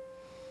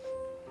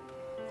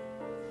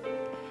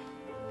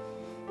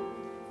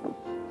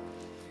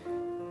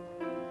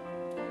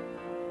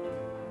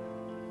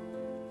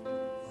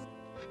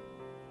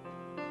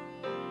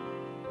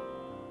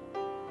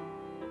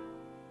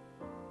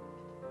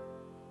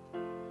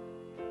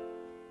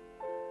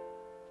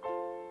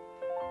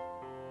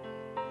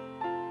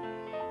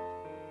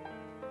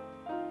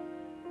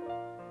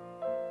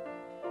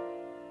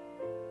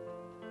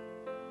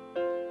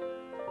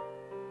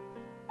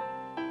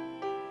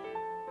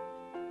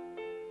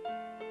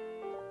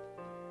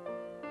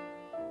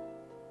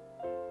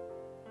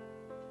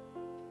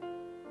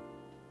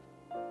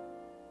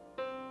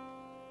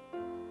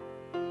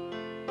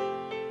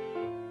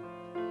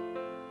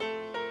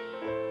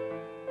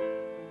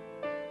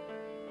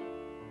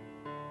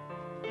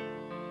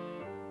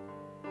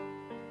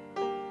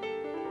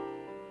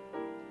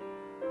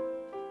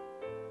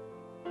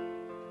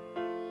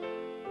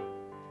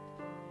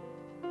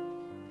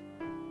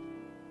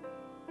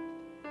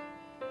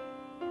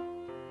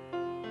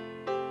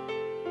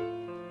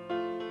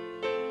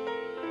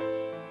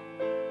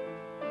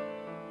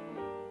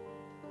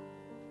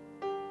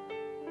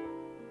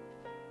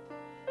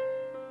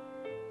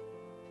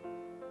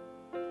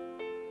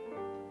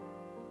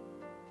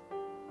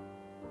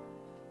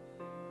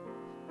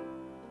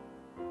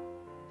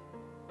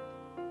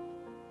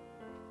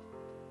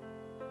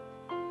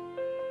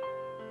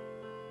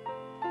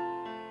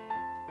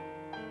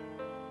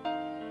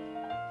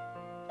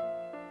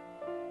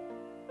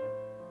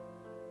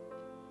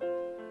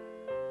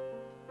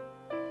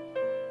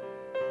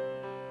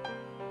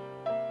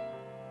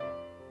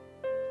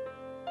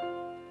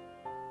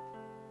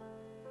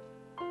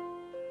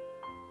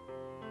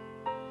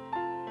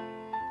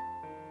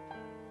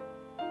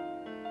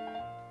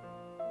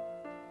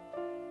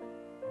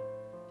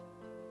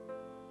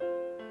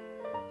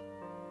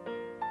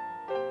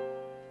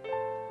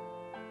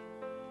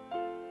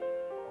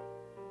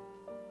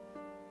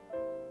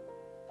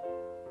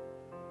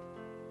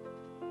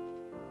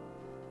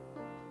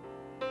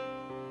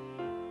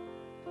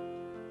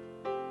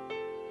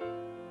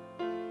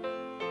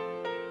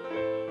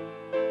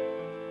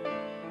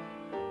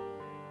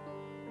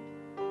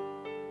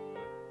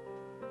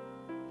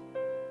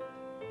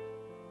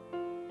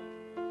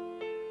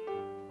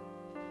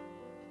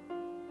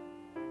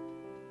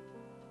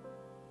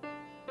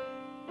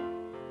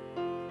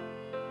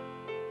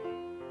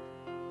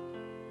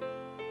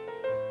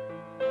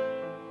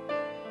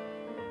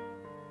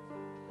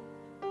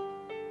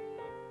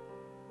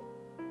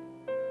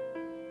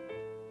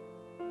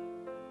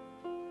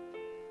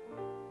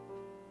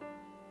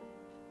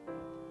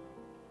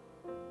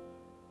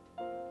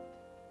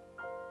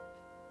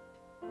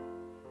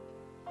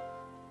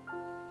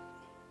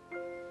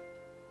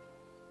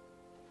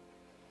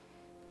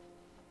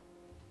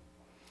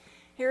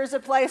 Here's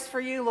a place for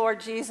you, Lord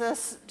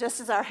Jesus.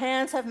 Just as our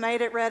hands have made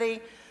it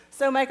ready,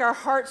 so make our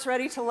hearts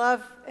ready to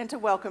love and to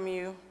welcome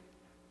you.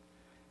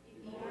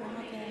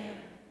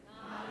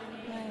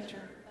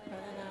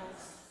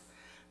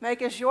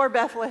 Make us your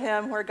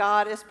Bethlehem where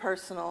God is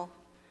personal.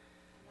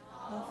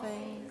 All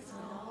things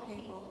and all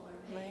people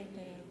are made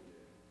new.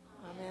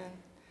 Amen.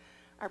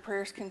 Our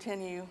prayers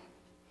continue.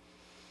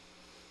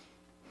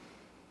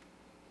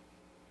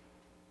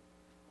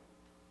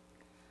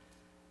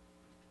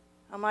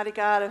 Almighty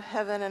God of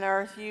heaven and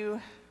earth,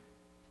 you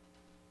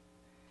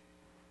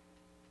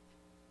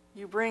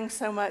bring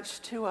so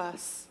much to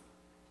us.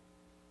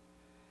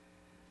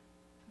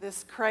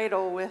 This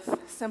cradle with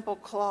simple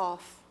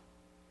cloth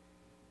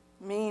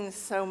means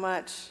so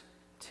much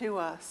to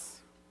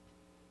us.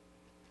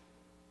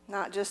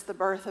 Not just the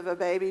birth of a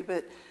baby,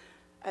 but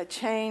a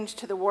change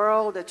to the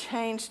world, a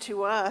change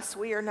to us.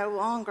 We are no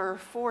longer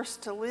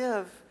forced to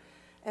live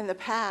in the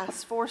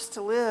past, forced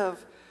to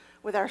live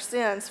with our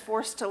sins,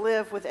 forced to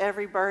live with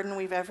every burden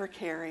we've ever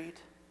carried.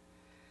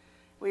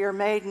 We are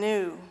made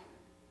new.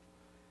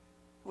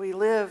 We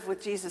live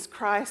with Jesus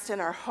Christ in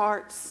our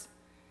hearts.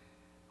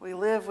 We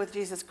live with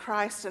Jesus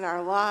Christ in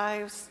our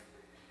lives,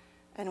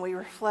 and we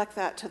reflect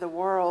that to the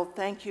world.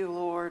 Thank you,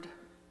 Lord,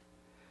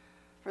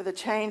 for the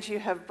change you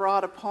have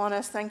brought upon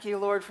us. Thank you,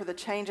 Lord, for the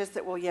changes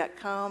that will yet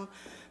come.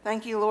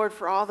 Thank you, Lord,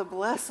 for all the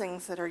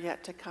blessings that are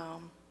yet to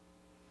come.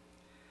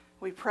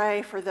 We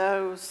pray for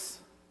those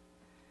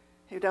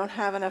who don't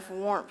have enough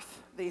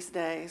warmth these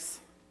days,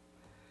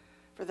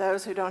 for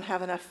those who don't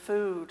have enough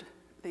food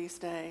these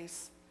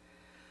days,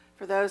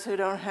 for those who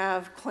don't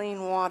have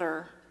clean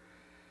water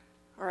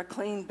or a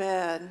clean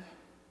bed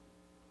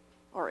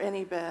or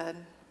any bed.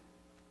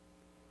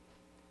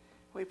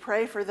 We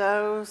pray for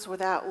those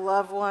without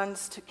loved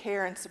ones to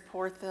care and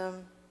support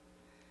them.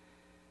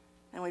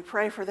 And we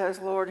pray for those,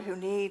 Lord, who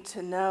need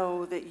to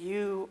know that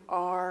you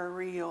are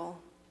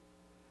real.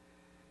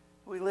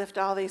 We lift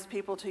all these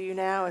people to you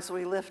now as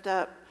we lift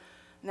up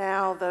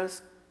now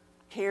those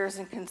cares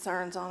and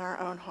concerns on our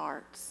own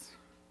hearts.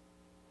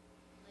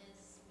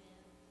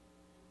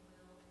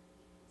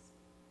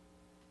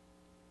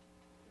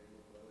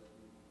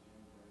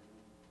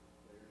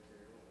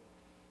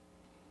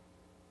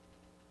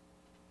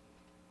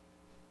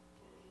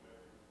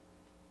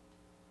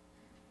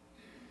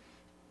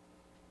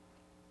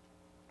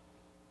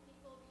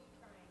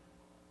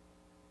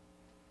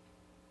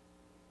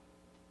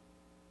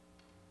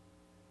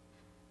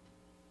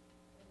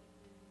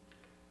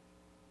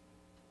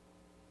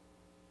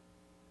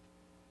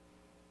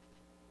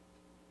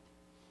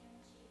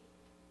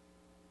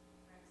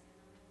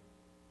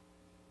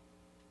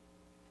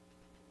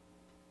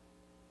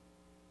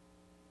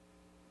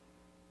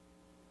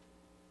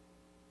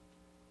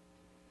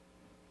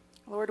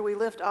 Lord, we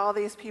lift all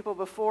these people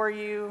before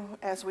you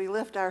as we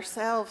lift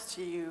ourselves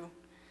to you.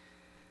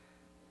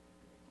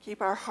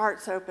 Keep our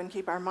hearts open,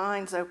 keep our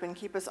minds open,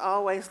 keep us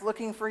always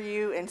looking for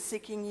you and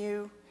seeking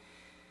you.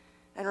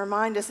 And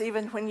remind us,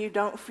 even when you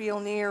don't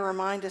feel near,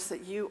 remind us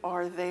that you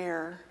are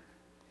there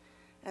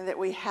and that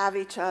we have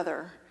each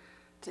other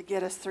to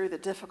get us through the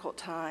difficult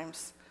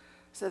times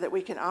so that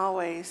we can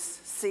always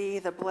see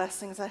the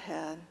blessings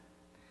ahead.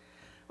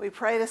 We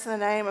pray this in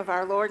the name of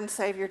our Lord and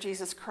Savior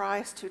Jesus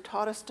Christ, who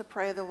taught us to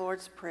pray the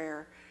Lord's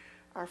Prayer.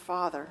 Our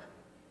Father,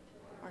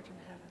 art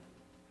in heaven,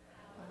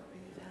 hallowed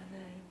be thy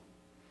name.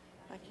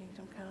 Thy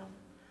kingdom come,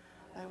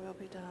 thy will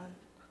be done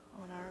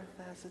on earth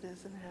as it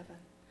is in heaven.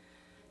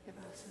 Give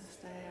us this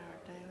day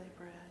our daily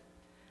bread,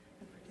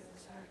 and forgive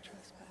us our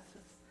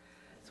trespasses,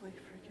 as we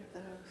forgive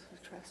those who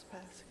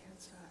trespass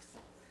against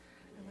us.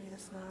 And lead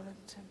us not into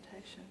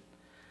temptation,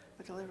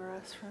 but deliver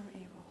us from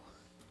evil.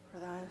 For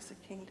thine is the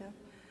kingdom,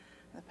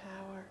 the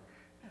power,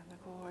 and the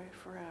glory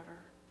forever.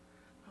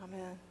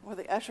 Amen. Will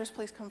the ushers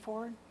please come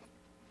forward?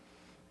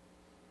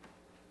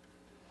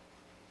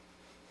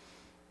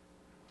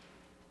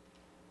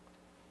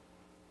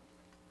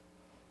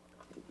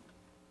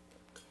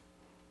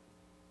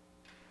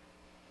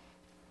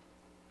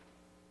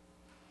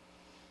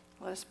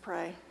 Let us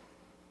pray.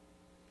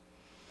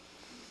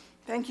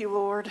 Thank you,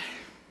 Lord.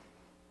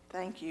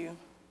 Thank you.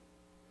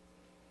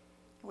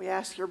 We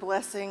ask your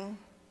blessing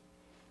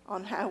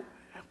on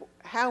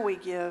how we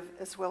give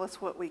as well as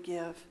what we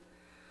give.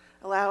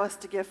 Allow us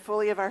to give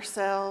fully of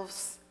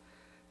ourselves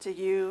to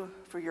you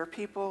for your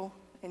people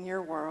in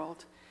your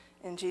world.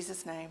 In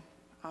Jesus' name,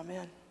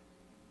 amen.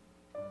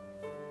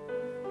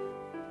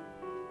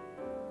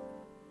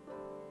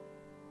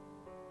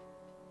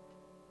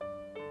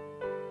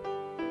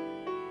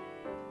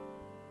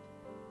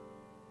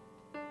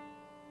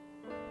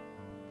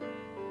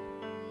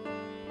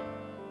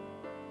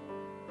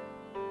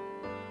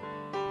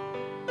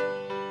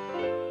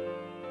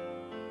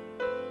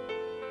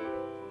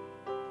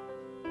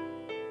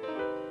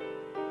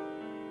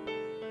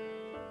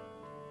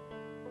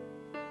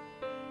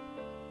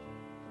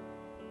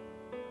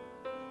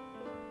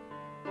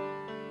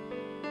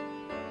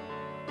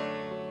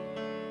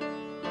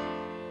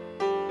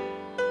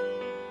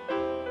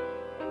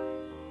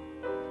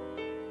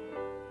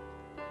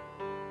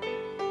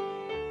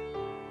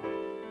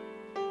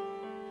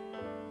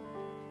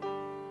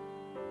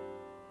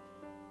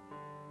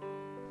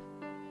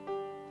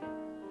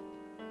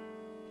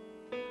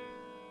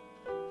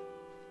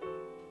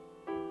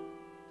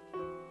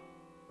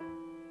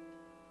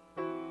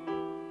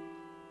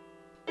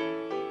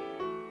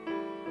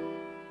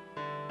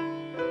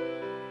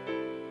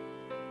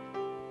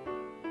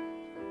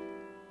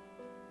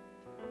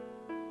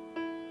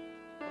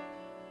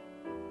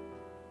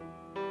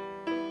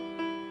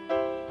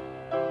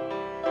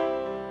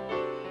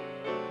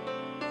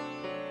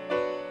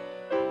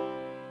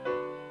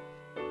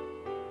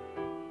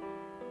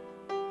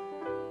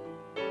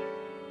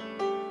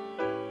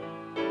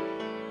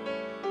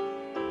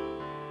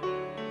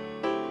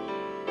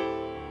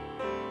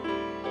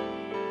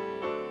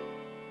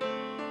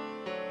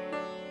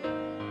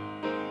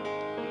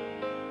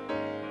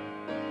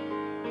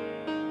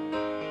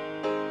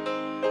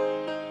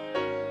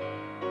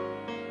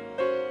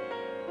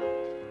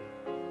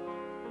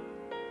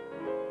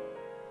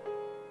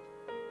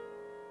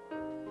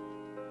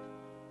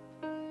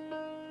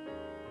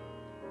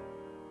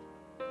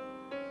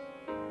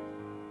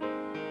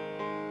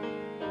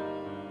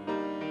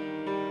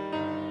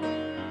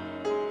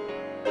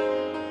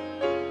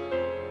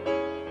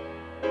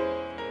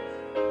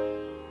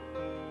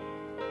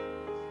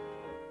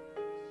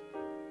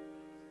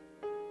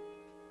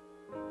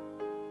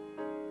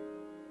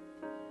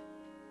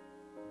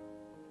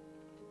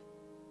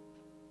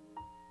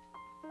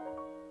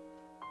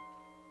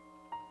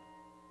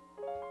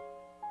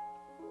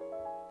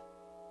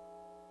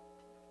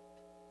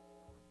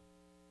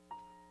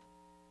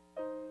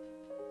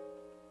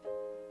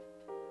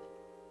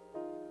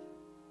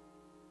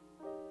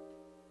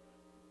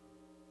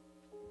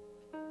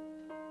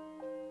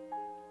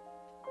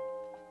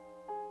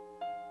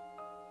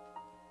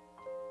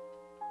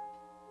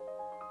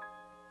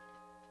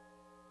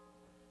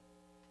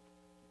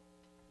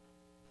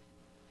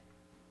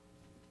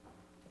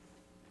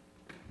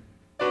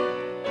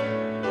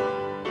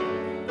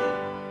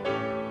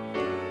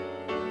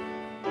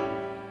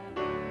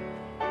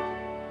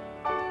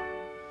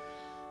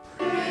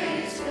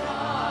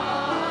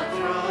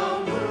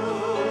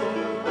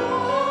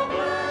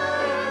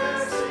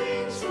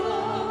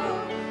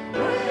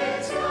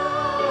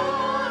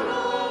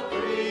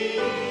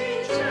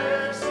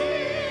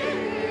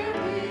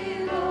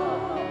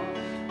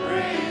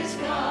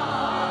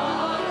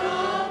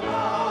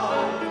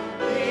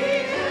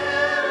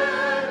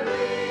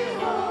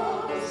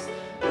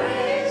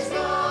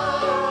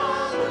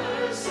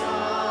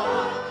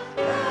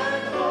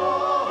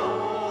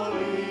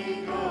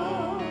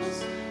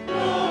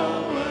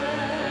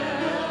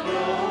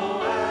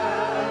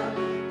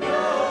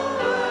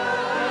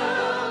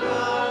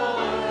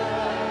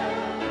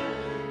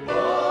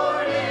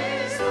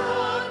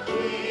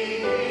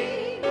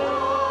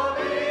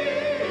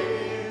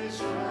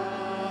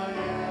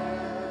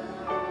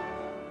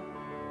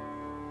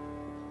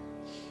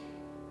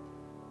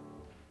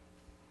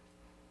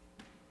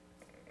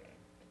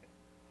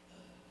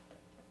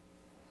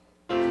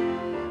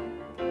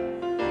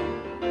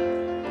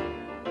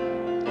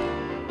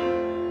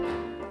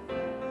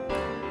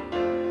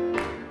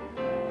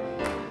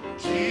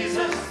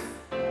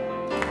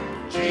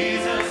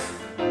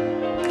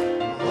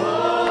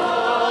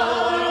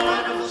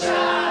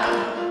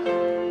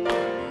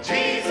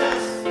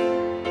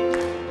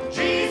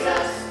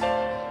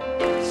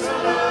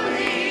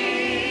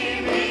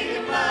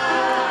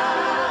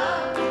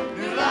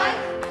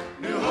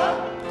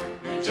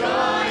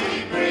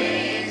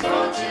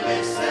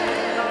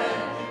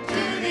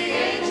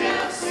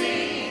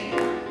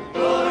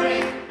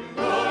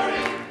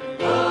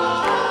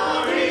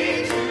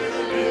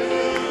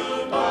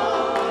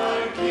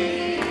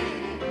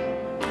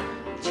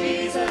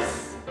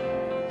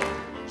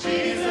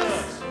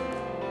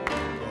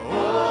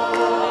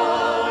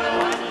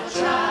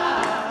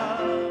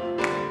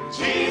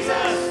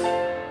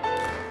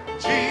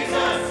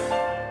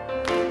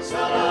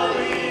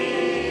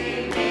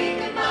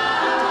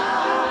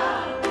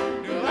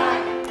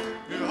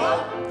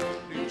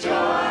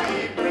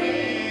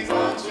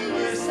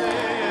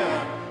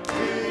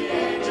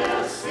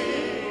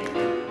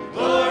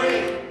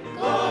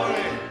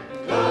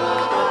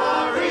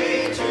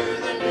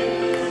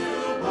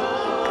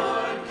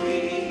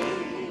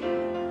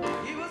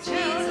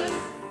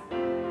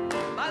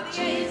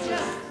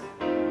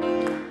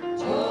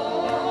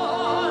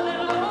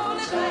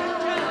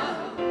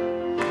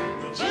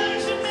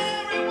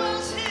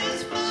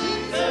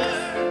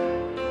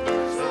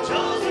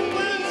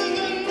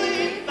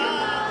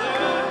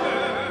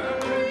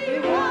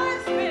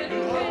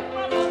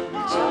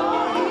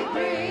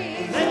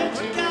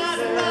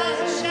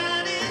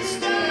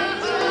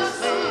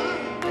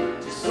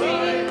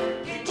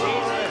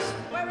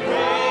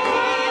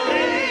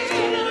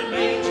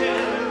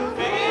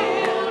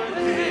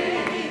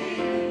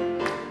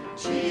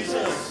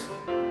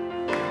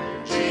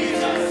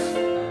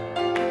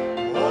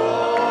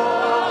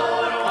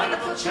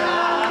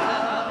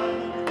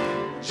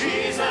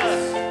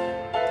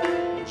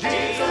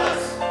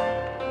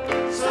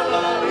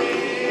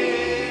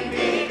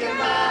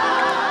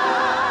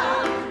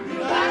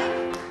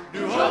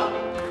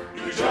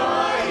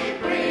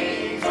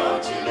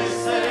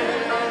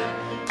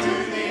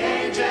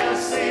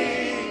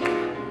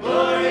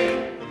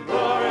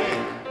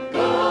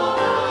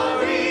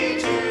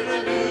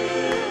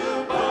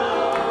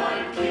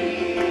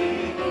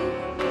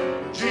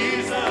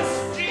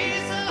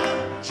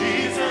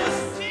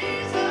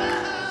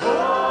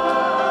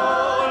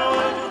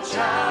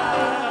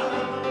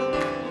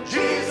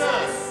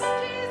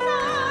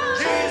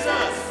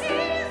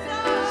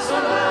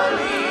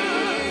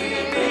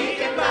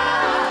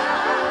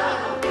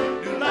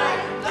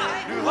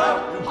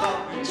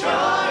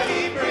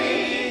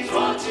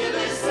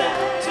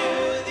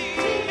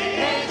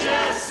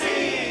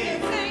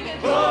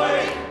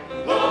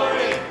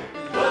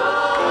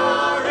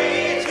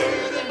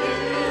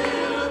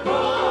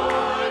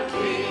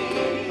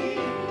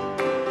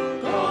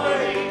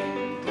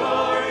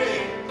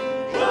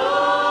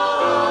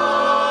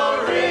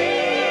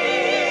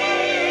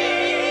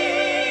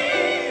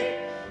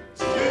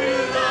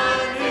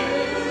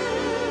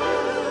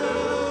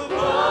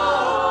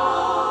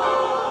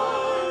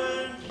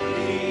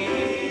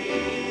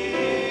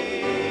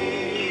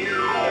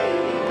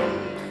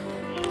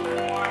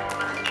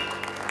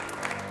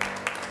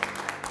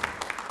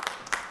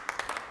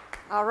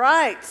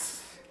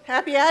 right.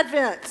 Happy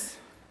Advent.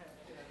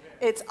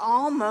 It's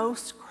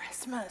almost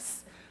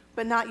Christmas,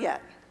 but not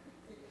yet.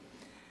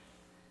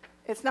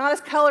 It's not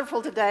as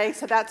colorful today,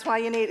 so that's why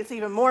it's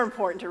even more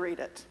important to read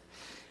it.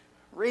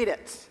 Read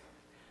it.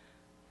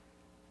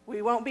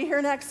 We won't be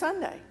here next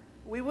Sunday.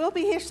 We will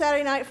be here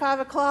Saturday night, 5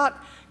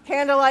 o'clock,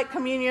 candlelight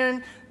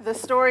communion, the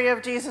story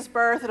of Jesus'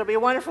 birth. It'll be a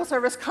wonderful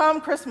service.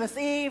 Come Christmas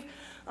Eve,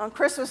 on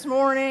Christmas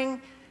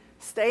morning,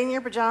 stay in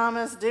your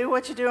pajamas, do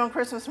what you do on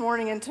Christmas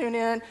morning, and tune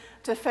in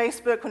to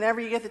Facebook whenever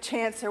you get the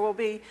chance. There will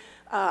be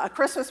a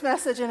Christmas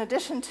message in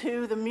addition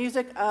to the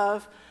music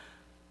of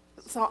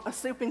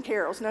soup and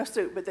carols. No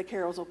soup, but the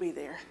carols will be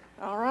there.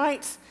 All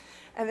right?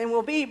 And then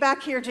we'll be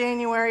back here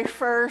January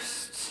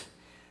 1st,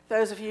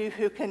 those of you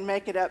who can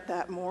make it up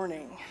that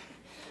morning.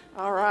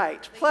 All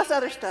right. Plus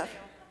other stuff.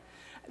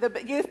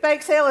 The youth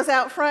bake sale is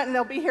out front, and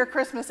they'll be here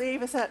Christmas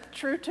Eve. Is that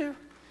true, too?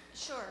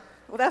 Sure.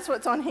 Well, that's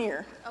what's on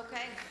here.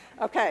 Okay.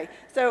 Okay.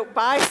 So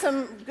buy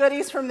some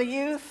goodies from the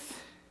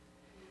youth.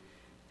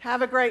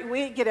 Have a great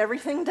week. Get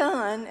everything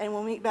done, and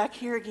we'll meet back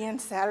here again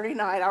Saturday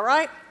night. All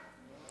right?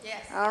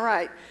 Yes. All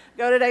right.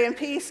 Go today in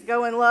peace,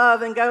 go in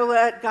love, and go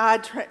let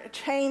God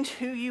change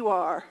who you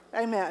are.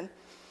 Amen.